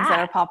these things that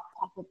are pop.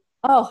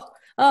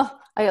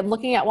 I am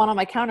looking at one on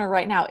my counter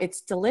right now.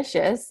 It's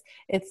delicious.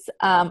 It's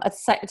a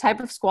type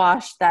of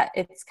squash that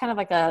it's kind of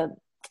like a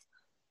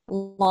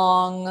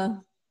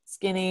long,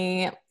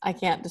 skinny, I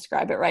can't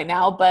describe it right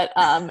now, but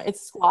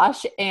it's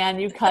squash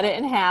and you cut it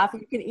in half.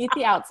 You can eat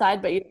the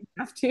outside, but you don't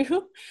have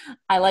to.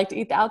 I like to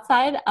eat the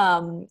outside.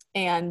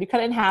 And you cut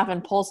it in half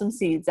and pull some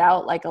seeds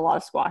out like a lot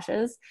of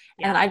squashes.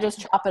 Yeah. And I just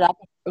chop it up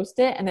and roast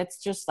it. And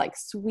it's just like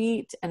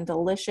sweet and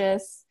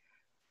delicious.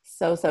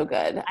 So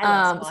good. I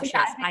love squashes. So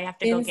yeah, I have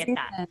to go get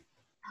that.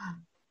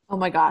 Oh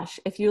my gosh.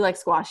 If you like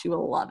squash, you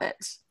will love it.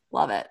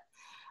 Love it.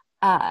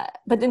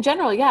 But in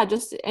general, yeah,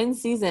 just in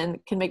season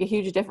can make a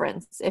huge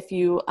difference if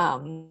you,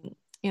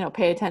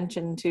 pay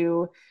attention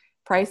to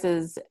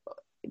prices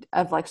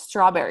of like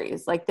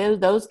strawberries. Like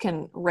those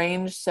can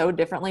range so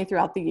differently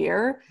throughout the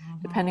year,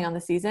 depending on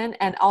the season,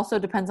 and also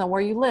depends on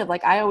where you live.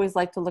 Like I always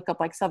like to look up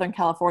like Southern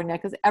California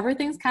because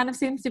everything's kind of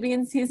seems to be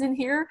in season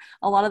here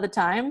a lot of the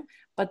time,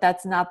 but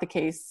that's not the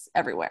case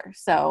everywhere.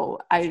 So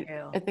I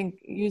think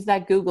use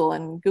that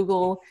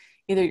Google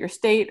either your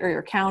state or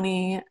your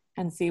county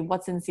and see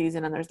what's in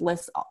season. And there's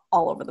lists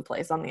all over the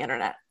place on the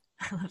internet.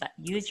 I love that.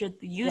 Use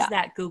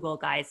that Google,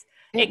 guys.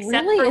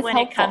 Except for when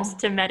helpful. It comes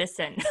to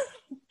medicine.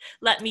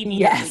 Let me be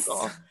your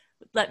Google.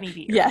 Let me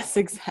be your Yes,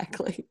 Google.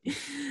 Exactly.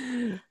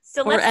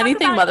 So or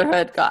anything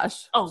motherhood,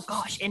 gosh. Oh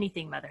gosh,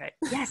 anything motherhood.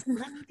 Yes,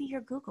 let me be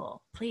your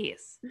Google,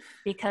 please.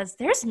 Because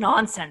there's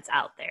nonsense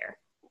out there.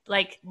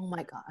 Like, oh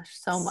my gosh,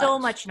 so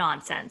much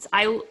nonsense.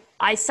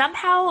 I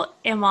somehow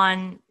am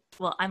on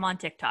I'm on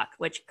TikTok,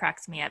 which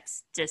cracks me up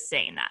just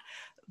saying that.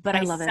 But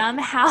I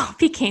somehow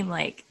became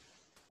like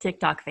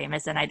TikTok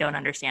famous and I don't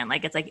understand.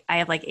 Like it's like I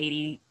have like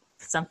 80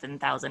 something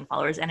thousand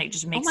followers and it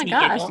just makes me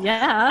giggle.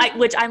 Yeah.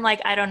 Which I'm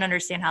like, I don't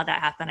understand how that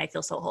happened. I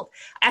feel so old.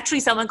 Actually,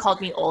 someone called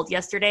me old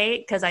yesterday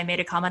because I made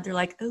a comment. They're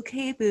like,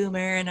 okay,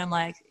 boomer. And I'm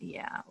like,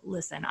 yeah,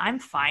 listen, I'm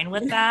fine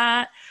with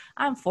that.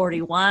 I'm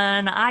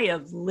 41. I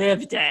have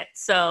lived it.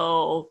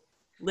 So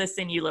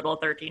listen, you little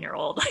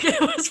 13-year-old. Like it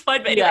was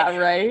fun. But anyway, yeah,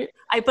 right.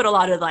 I put a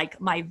lot of like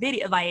my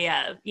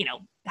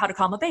how to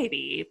calm a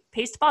baby,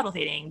 paced bottle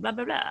feeding, blah,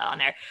 blah, blah on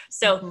there.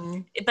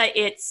 So, but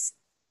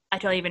I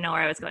don't even know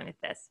where I was going with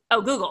this.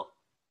 Oh, Google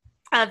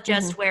of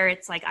just where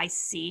it's like, I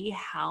see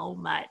how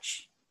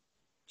much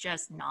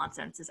just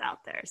nonsense is out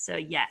there. So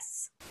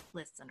yes,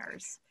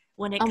 listeners,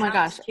 when it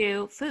comes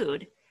to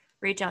food,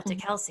 reach out to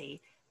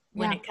Kelsey.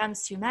 When it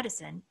comes to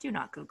medicine, do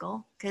not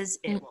Google because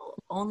it will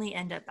only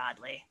end up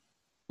badly.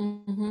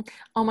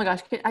 Oh my gosh.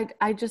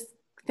 I just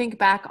think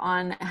back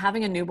on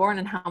having a newborn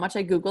and how much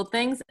I Googled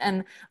things.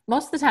 And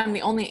most of the time,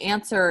 the only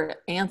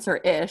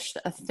answer-ish,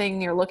 a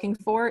thing you're looking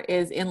for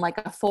is in like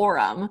a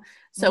forum.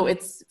 So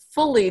it's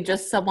fully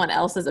just someone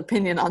else's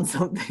opinion on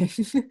something.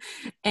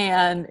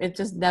 And it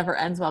just never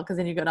ends well because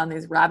then you go down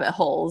these rabbit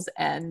holes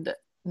and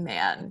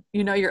man,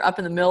 you're up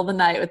in the middle of the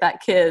night with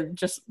that kid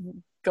just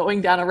going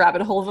down a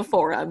rabbit hole of a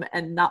forum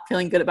and not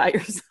feeling good about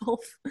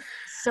yourself.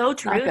 So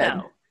true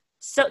though.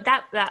 So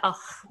that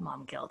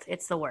mom guilt,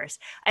 it's the worst.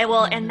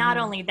 And not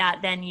only that,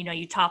 then,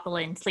 you topple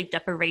in sleep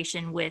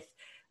deprivation with,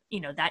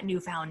 that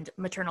newfound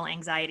maternal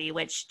anxiety,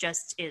 which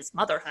just is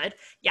motherhood.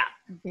 Yeah.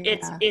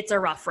 It's a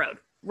rough road.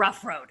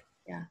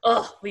 Yeah.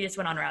 Oh, we just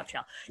went on a rabbit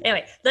trail.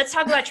 Anyway, let's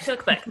talk about your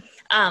cookbook.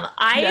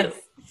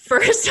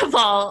 First of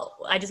all,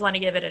 I just want to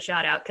give it a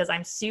shout out because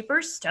I'm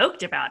super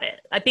stoked about it.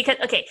 Because,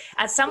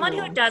 as someone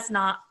who does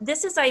not,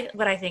 this is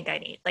what I think I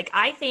need. Like,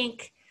 I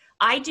think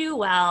I do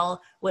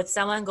well with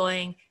someone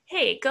going,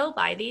 hey, go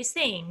buy these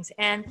things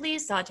and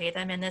please saute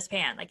them in this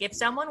pan. Like if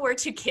someone were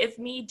to give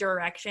me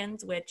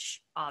directions,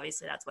 which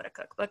obviously that's what a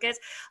cookbook is,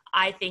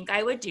 I think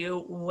I would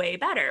do way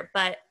better.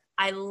 But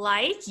I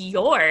like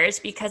yours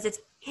because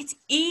it's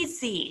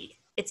easy.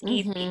 It's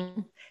easy.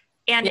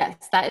 And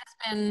yes, that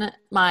has been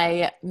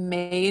my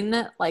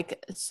main,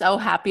 so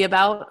happy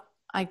about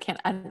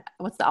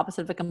what's the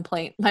opposite of a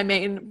complaint? My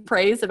main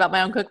praise about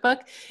my own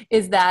cookbook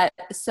is that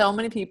so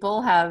many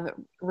people have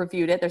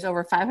reviewed it. There's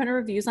over 500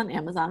 reviews on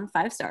Amazon,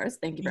 5 stars.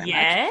 Thank you very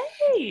much.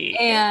 Yay!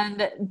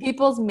 And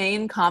people's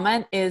main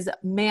comment is,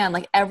 man,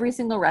 like every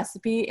single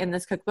recipe in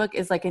this cookbook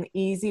is like an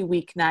easy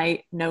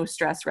weeknight, no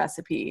stress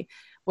recipe,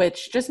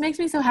 which just makes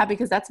me so happy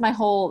because that's my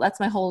whole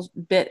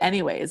bit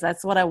anyways.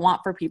 That's what I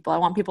want for people. I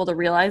want people to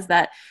realize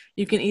that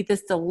you can eat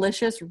this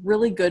delicious,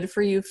 really good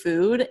for you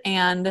food.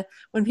 And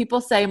when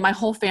people say my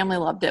whole family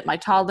loved it, my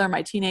toddler,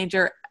 my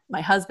teenager, my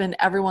husband,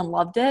 everyone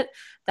loved it,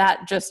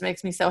 that just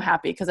makes me so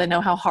happy because I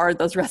know how hard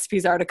those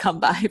recipes are to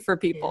come by for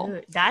people.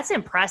 Dude, that's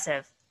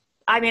impressive.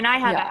 I mean, I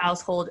have a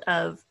household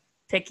of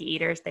picky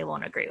eaters. They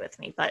won't agree with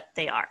me, but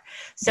they are.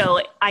 So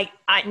I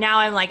now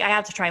I'm like, I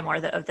have to try more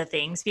of the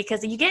things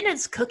because you get into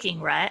this cooking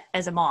rut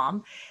as a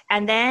mom.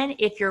 And then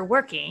if you're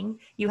working,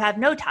 you have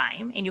no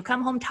time and you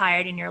come home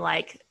tired and you're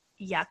like,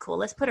 yeah, cool.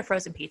 Let's put a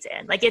frozen pizza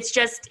in. Like, it's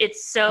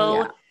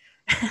so,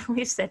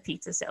 we've said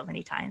pizza so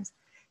many times.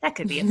 That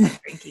could be a fun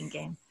drinking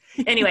game.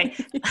 Anyway.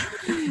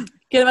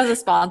 Get them as a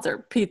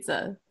sponsor.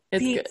 Pizza.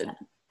 It's pizza.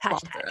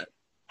 Good.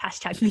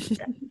 Hashtag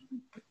pizza.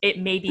 It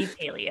may be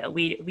paleo.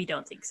 We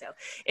don't think so.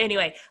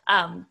 Anyway,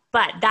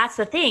 but that's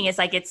the thing is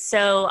like,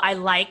 I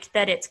like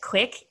that it's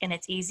quick and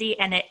it's easy.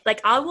 And it like,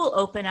 I will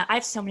open up, I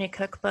have so many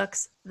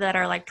cookbooks that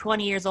are like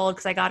 20 years old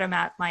because I got them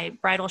at my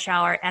bridal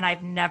shower and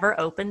I've never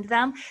opened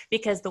them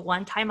because the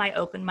one time I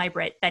opened my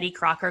Betty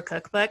Crocker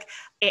cookbook,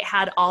 it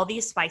had all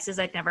these spices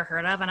I'd never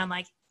heard of. And I'm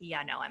like,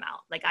 yeah, no, I'm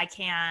out. Like I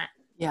can't.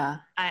 Yeah.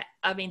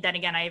 I mean, then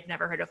again, I've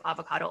never heard of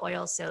avocado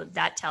oil. So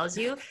that tells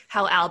you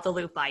how out the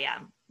loop I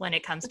am when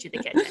it comes to the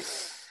kitchen.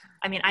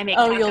 I mean, I make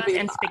tacos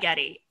and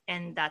spaghetti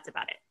and that's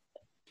about it.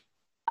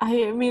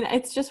 I mean,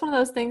 it's just one of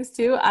those things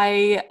too.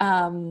 I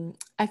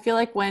feel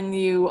like when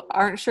you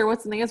aren't sure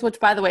what something is, which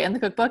by the way, in the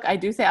cookbook, I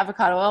do say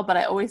avocado oil, but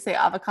I always say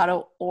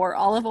avocado or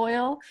olive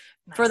oil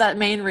for that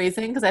main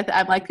reason. Cause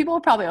I'm like, people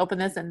will probably open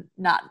this and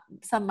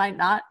some might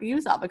not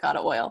use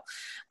avocado oil.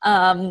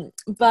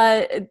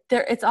 But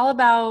it's all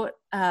about,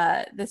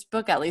 this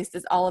book at least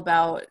is all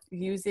about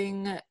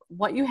using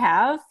what you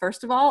have.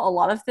 First of all, a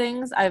lot of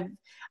things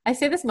I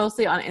say this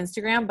mostly on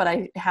Instagram, but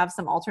I have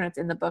some alternates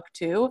in the book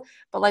too.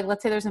 But like,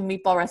 let's say there's a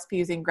meatball recipe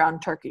using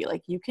ground turkey.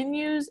 Like you can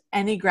use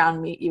any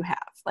ground meat you have.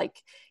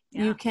 Like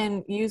you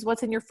can use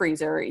what's in your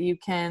freezer. You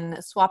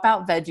can swap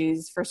out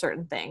veggies for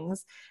certain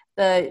things.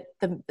 The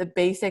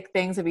basic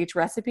things of each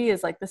recipe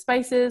is like the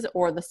spices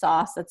or the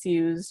sauce that's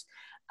used.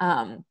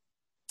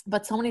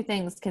 But so many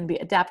things can be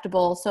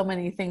adaptable. So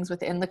many things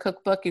within the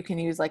cookbook, you can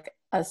use like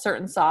a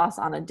certain sauce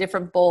on a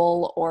different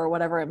bowl or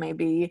whatever it may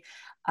be.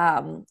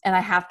 And I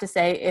have to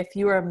say, if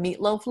you are a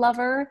meatloaf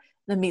lover,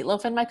 the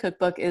meatloaf in my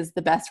cookbook is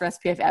the best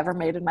recipe I've ever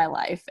made in my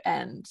life.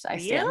 And I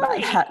stand by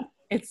that.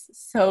 It's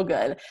so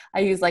good. I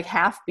use like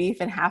half beef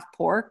and half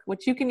pork,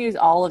 which you can use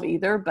all of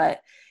either,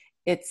 but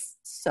it's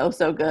so,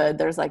 so good.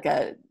 There's like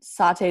a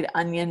sauteed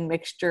onion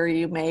mixture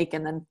you make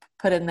and then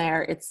put in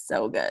there. It's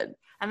so good.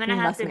 I'm going to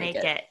have to make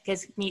it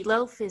because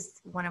meatloaf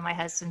is one of my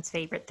husband's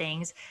favorite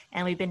things.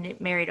 And we've been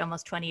married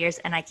almost 20 years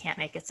and I can't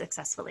make it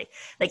successfly.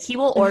 Like he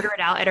will order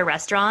it out at a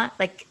restaurant,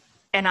 like,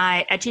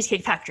 at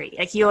Cheesecake Factory,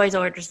 like he always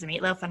orders the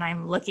meatloaf and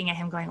I'm looking at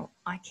him going,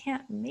 I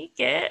can't make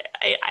it.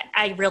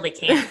 I really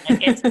can't.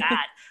 Like, it's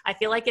bad. I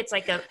feel like it's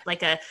like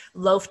a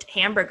loafed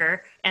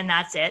hamburger and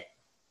that's it.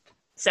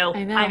 So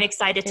I'm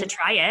excited to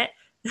try it.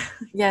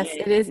 Yes,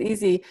 it is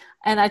easy.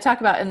 And I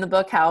talk about in the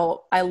book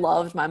how I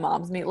loved my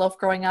mom's meatloaf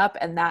growing up,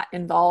 and that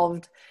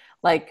involved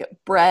like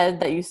bread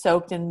that you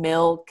soaked in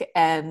milk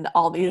and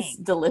all these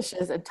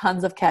delicious and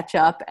tons of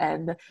ketchup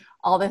and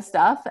all this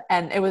stuff.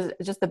 And it was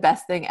just the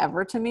best thing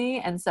ever to me.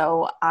 And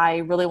so I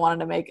really wanted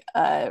to make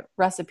a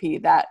recipe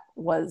that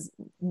was,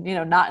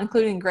 not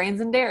including grains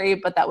and dairy,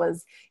 but that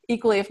was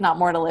equally, if not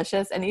more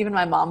delicious. And even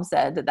my mom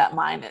said that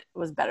mine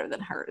was better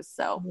than hers.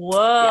 So,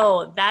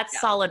 whoa,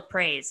 that's solid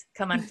praise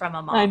coming from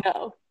a mom.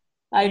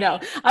 I know.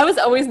 I was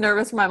always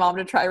nervous for my mom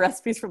to try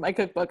recipes from my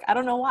cookbook. I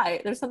don't know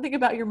why. There's something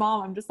about your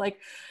mom. I'm just like,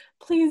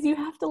 please, you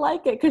have to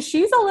like it. Cause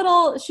she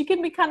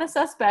can be kind of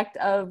suspect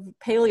of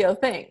paleo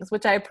things,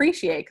 which I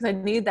appreciate because I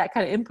need that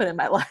kind of input in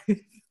my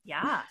life.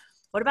 Yeah.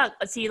 What about,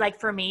 like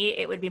for me,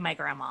 it would be my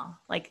grandma.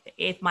 Like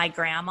if I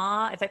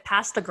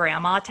passed the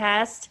grandma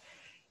test,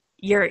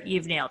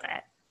 you've nailed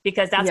it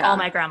because that's all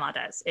my grandma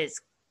does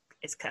is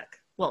cook.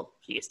 Well,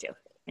 she used to.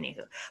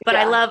 Anywho, but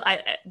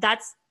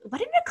that's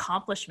what an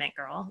accomplishment,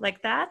 girl.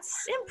 Like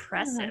that's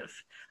impressive.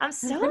 I'm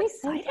so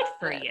excited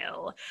for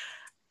you.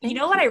 You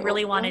know what I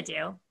really want to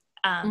do?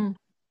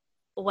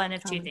 One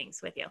of two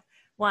things with you.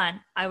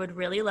 One, I would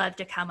really love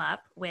to come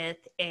up with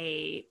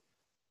a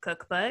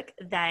cookbook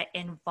that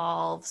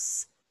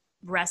involves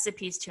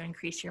recipes to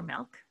increase your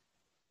milk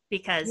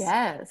because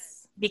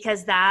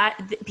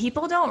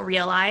people don't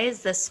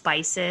realize the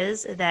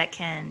spices that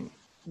can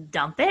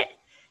dump it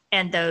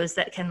and those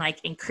that can like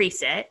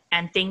increase it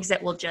and things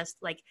that will just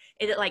like,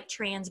 it like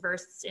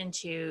transverse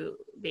into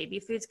baby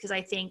foods. Cause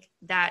I think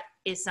that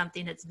is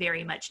something that's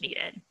very much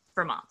needed.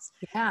 for moms.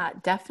 Yeah,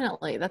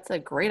 definitely. That's a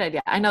great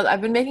idea. I know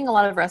I've been making a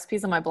lot of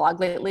recipes on my blog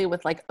lately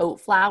with like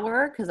oat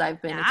flour because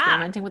I've been Yeah.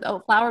 experimenting with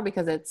oat flour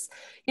because it's,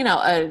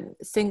 a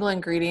single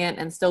ingredient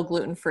and still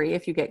gluten-free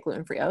if you get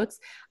gluten-free oats.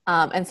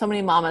 And so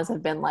many mamas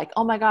have been like,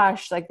 oh my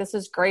gosh, like this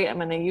is great. I'm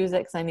going to use it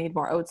because I need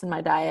more oats in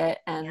my diet.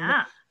 And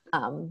Yeah.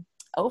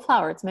 oat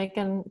flour, it's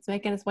making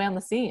its way on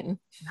the scene.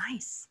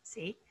 Nice.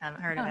 See, I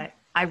haven't heard of Yeah. it.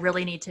 I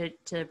really need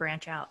to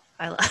branch out.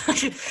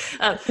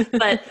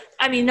 But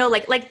I mean, no,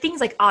 like things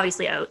like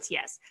obviously oats,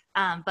 yes.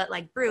 But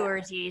like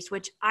brewer's yeast,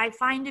 which I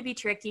find to be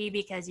tricky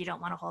because you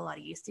don't want a whole lot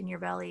of yeast in your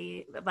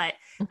belly. But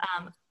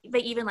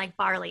even like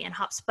barley and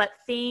hops, but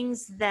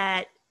things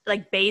that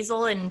like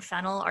basil and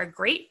fennel are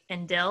great,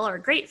 and dill are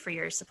great for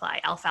your supply.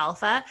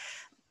 Alfalfa.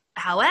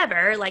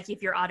 However, like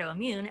if you're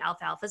autoimmune,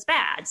 alfalfa's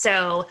bad.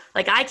 So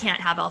like I can't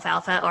have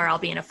alfalfa or I'll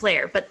be in a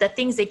flare. But the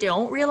things they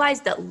don't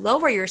realize that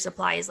lower your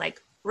supply is like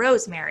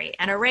rosemary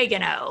and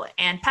oregano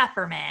and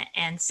peppermint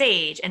and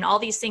sage and all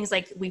these things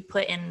like we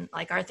put in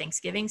like our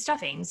Thanksgiving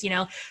stuffings,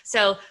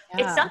 So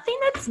it's Yeah. something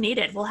that's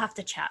needed. We'll have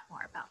to chat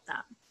more about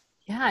that.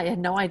 Yeah, I had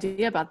no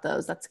idea about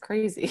those. That's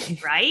crazy.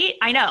 Right?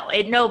 I know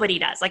nobody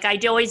does. Like I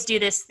always do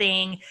this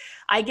thing.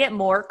 I get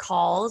more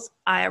calls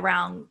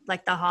around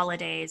like the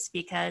holidays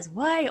because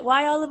why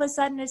all of a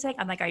sudden it's like,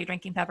 I'm like, are you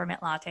drinking peppermint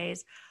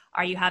lattes?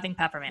 Are you having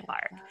peppermint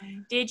bark?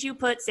 Did you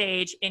put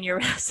sage in your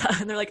recipe?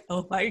 And they're like,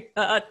 oh my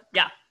God.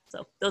 Yeah.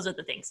 So those are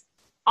the things,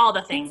 all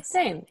the things.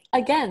 Insane.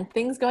 Again,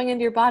 things going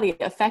into your body,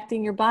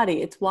 affecting your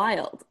body. It's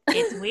wild.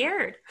 It's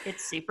weird.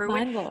 It's super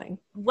weird. Mind-blowing.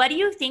 What do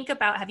you think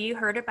about, have you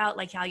heard about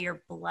like how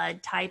your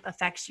blood type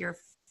affects your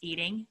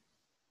eating?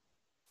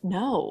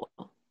 No.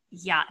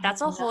 Yeah,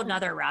 that's a whole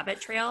nother rabbit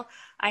trail.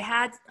 I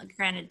had,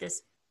 granted,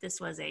 this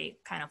was a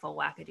kind of a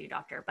wackadoo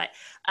doctor, but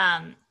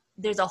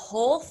there's a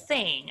whole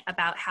thing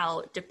about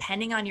how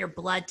depending on your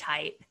blood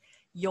type,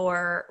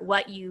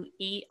 what you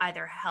eat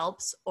either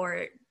helps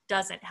or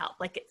doesn't help.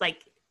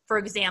 Like for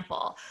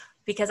example,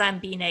 because I'm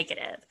B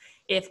negative,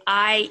 if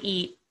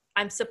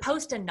I'm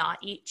supposed to not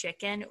eat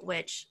chicken,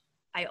 which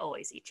I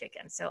always eat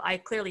chicken. So I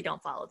clearly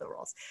don't follow the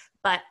rules,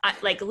 but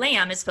like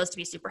lamb is supposed to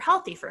be super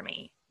healthy for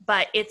me,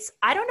 but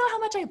I don't know how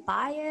much I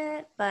buy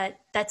it, but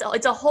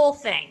it's a whole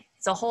thing.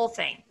 It's a whole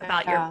thing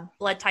about your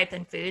blood type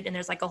and food. And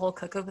there's like a whole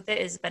cookbook with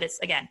it but it's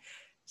again,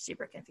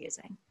 super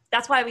confusing.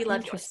 That's why we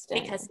love yours,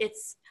 because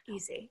it's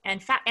easy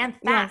and fast.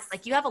 Yes.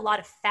 Like you have a lot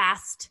of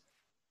fast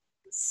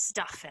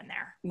stuff in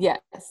there.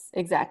 Yes,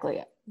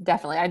 exactly.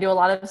 Definitely. I do a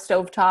lot of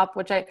stovetop,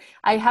 which I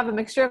have a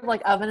mixture of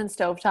like oven and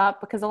stovetop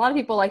because a lot of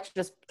people like to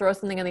just throw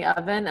something in the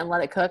oven and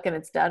let it cook and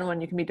it's done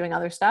when you can be doing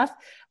other stuff.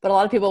 But a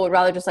lot of people would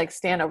rather just like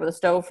stand over the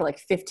stove for like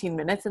 15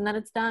 minutes and then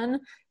it's done.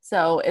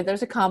 So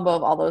there's a combo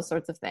of all those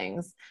sorts of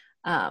things.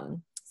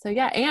 So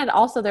yeah. And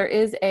also there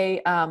is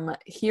a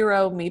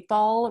hero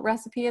meatball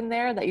recipe in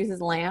there that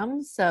uses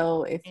lamb.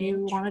 So if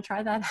you want to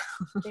try that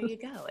out. There you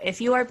go. If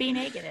you are B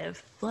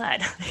negative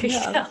blood, there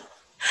you go.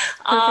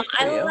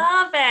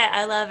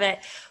 I love it.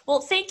 Well,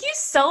 thank you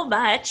so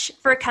much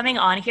for coming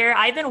on here.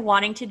 I've been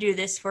wanting to do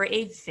this for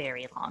a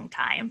very long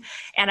time,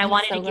 and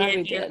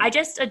I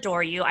just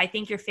adore you. I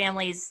think your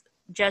family's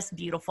just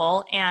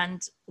beautiful,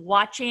 and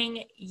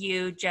watching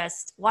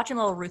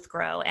little Ruth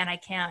grow, and I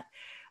can't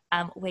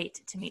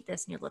wait to meet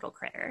this new little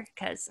critter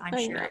because I'm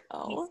sure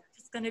he's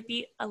just going to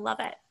be, I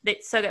love it.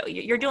 It's so good.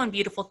 You're doing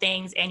beautiful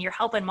things and you're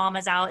helping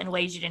mamas out in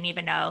ways you didn't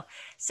even know.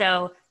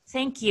 So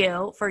thank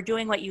you for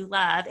doing what you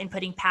love and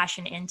putting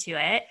passion into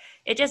it.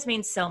 It just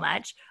means so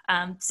much.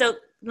 So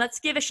let's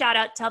give a shout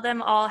out. Tell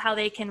them all how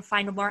they can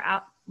find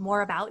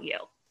more about you.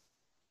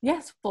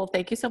 Yes. Well,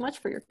 thank you so much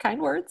for your kind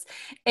words.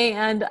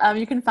 And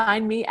you can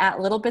find me at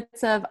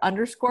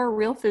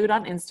littlebitsof_realfood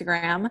on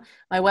Instagram.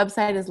 My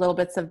website is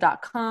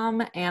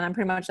littlebitsof.com, and I'm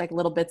pretty much like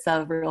Little Bits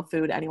of Real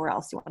Food anywhere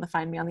else you want to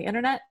find me on the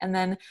internet. And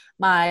then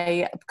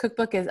my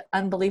cookbook is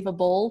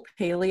Unbelievabowl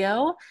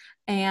Paleo.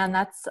 And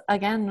that's,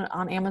 again,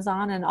 on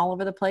Amazon and all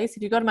over the place.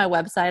 If you go to my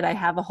website, I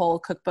have a whole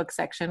cookbook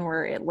section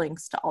where it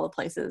links to all the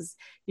places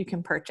you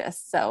can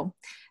purchase. So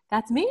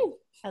that's me.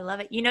 I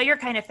love it. You're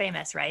kind of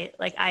famous, right?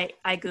 Like I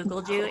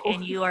Googled you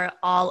and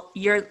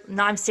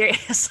no, I'm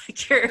serious.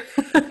 Like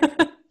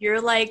you're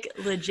like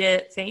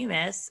legit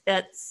famous.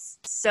 That's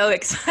so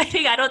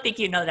exciting. I don't think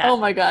you know that. Oh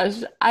my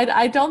gosh.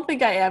 I don't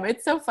think I am.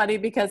 It's so funny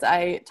because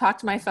I talk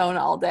to my phone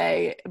all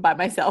day by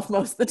myself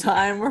most of the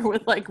time or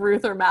with like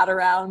Ruth or Matt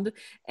around.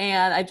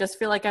 And I just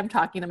feel like I'm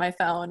talking to my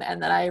phone.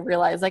 And then I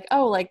realize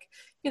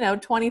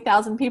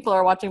 20,000 people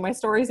are watching my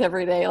stories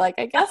every day. Like,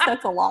 I guess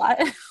that's a lot.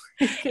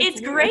 It's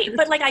great.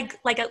 But I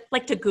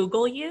like to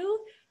Google you,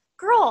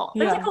 girl,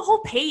 there's like a whole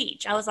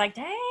page. I was like,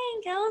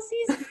 dang,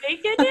 Kelsey's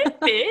making it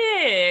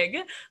big.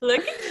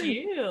 Look at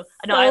you.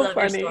 No, I love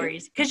your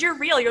stories because you're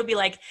real. You'll be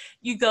like,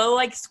 you go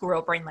like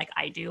squirrel brain like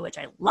I do, which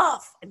I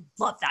love. I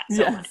love that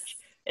so much.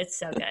 It's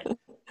so good.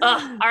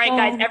 All right,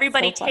 guys,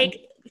 everybody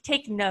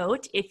take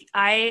note. If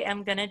I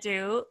am going to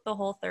do the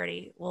whole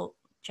 30, we'll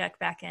check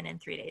back in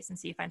 3 days and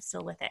see if I'm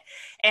still with it.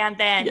 And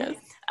then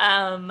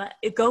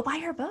go buy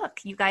her book,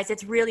 you guys.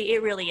 It really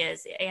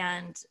is.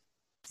 And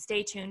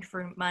stay tuned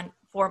for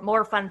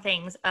more fun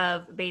things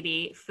of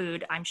baby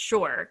food, I'm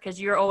sure, because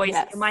you're always,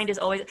 your mind is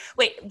always,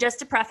 wait, just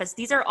to preface,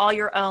 these are all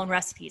your own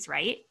recipes,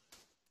 right?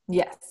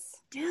 Yes.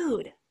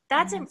 Dude,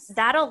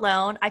 that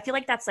alone, I feel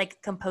like that's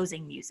like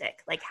composing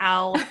music, like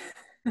how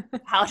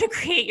to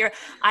create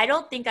I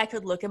don't think I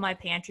could look in my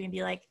pantry and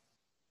be like,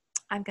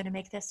 I'm going to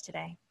make this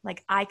today.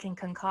 Like I can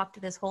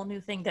concoct this whole new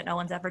thing that no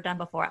one's ever done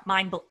before.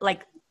 Mine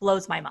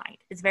blows my mind.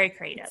 It's very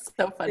creative. It's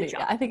so funny.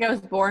 I think I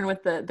was born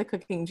with the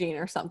cooking gene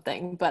or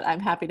something, but I'm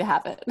happy to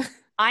have it.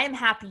 I am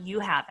happy you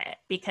have it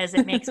because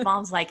it makes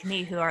moms like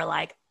me who are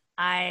like,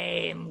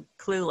 I'm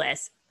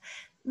clueless,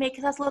 make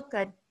us look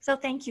good. So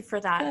thank you for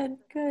that.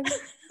 Good.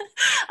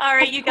 All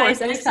right, you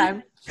guys.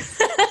 Anytime.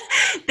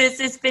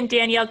 This has been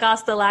Danielle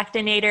Goss, the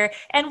Lactinator,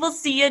 and we'll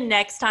see you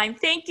next time.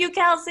 Thank you,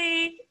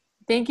 Kelsey.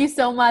 Thank you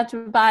so much.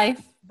 Bye.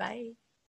 Bye.